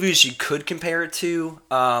many movies you could compare it to,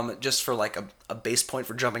 just for like a base point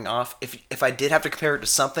for jumping off. If I did have to compare it to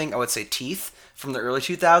something, I would say Teeth from the early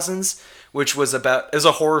 2000s, which was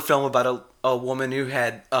a horror film about a woman who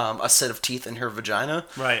had a set of teeth in her vagina.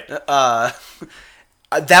 Right.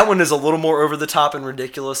 That one is a little more over the top and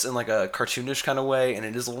ridiculous in like a cartoonish kind of way, and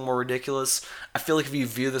it is a little more ridiculous. I feel like if you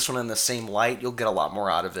view this one in the same light, you'll get a lot more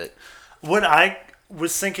out of it. What I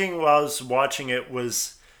was thinking while I was watching it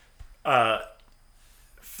was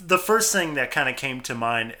the first thing that kind of came to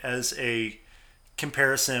mind as a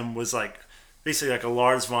comparison was like basically like a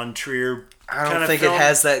Lars von Trier I don't think it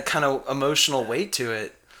has that kind of emotional weight to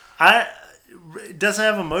it. It doesn't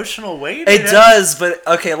have emotional weight? It does, but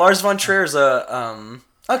okay, Lars von Trier is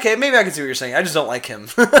okay, maybe I can see what you're saying. I just don't like him.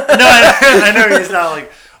 No, I know he's not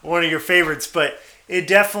like one of your favorites, but it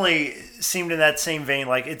definitely seemed in that same vein.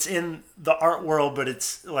 Like it's in the art world, but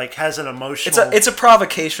it's like has an emotional. It's a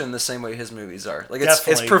provocation the same way his movies are. Like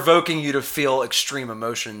it's provoking you to feel extreme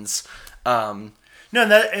emotions. No,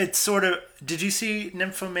 that it's sort of. Did you see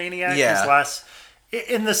Nymphomaniac? Yeah.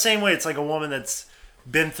 In the same way, it's like a woman that's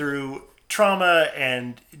been through trauma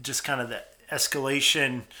and just kind of the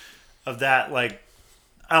escalation of that. Like,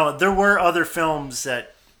 I don't know. There were other films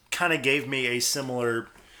that kind of gave me a similar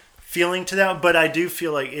feeling to that, but I do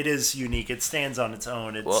feel like it is unique. It stands on its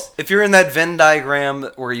own. Well, if you're in that Venn diagram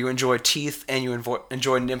where you enjoy Teeth and you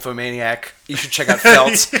enjoy Nymphomaniac, you should check out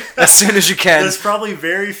Felt as soon as you can. There's probably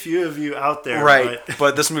very few of you out there. Right,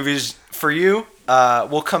 but this movie's for you.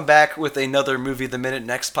 We'll come back with another Movie of the Minute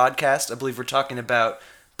next podcast. I believe we're talking about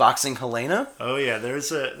Boxing Helena. Oh yeah,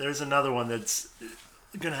 there's another one that's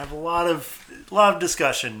gonna have a lot of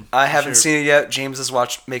discussion. I haven't seen it yet. James has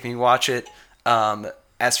made me watch it.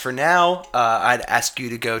 As for now, I'd ask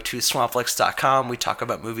you to go to swampflix.com. We talk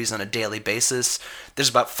about movies on a daily basis. There's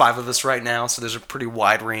about 5 of us right now, so there's a pretty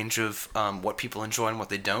wide range of what people enjoy and what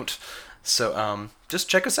they don't. So just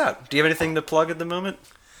check us out. Do you have anything to plug at the moment?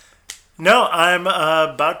 No, I'm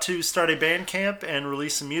about to start a band camp and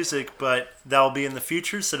release some music, but that'll be in the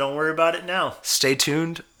future, so don't worry about it now. Stay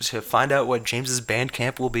tuned to find out what James's band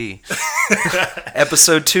camp will be.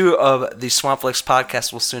 Episode 2 of the Swampflix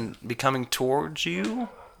podcast will soon be coming towards you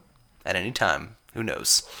at any time. Who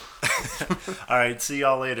knows? All right, see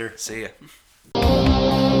y'all later. See ya.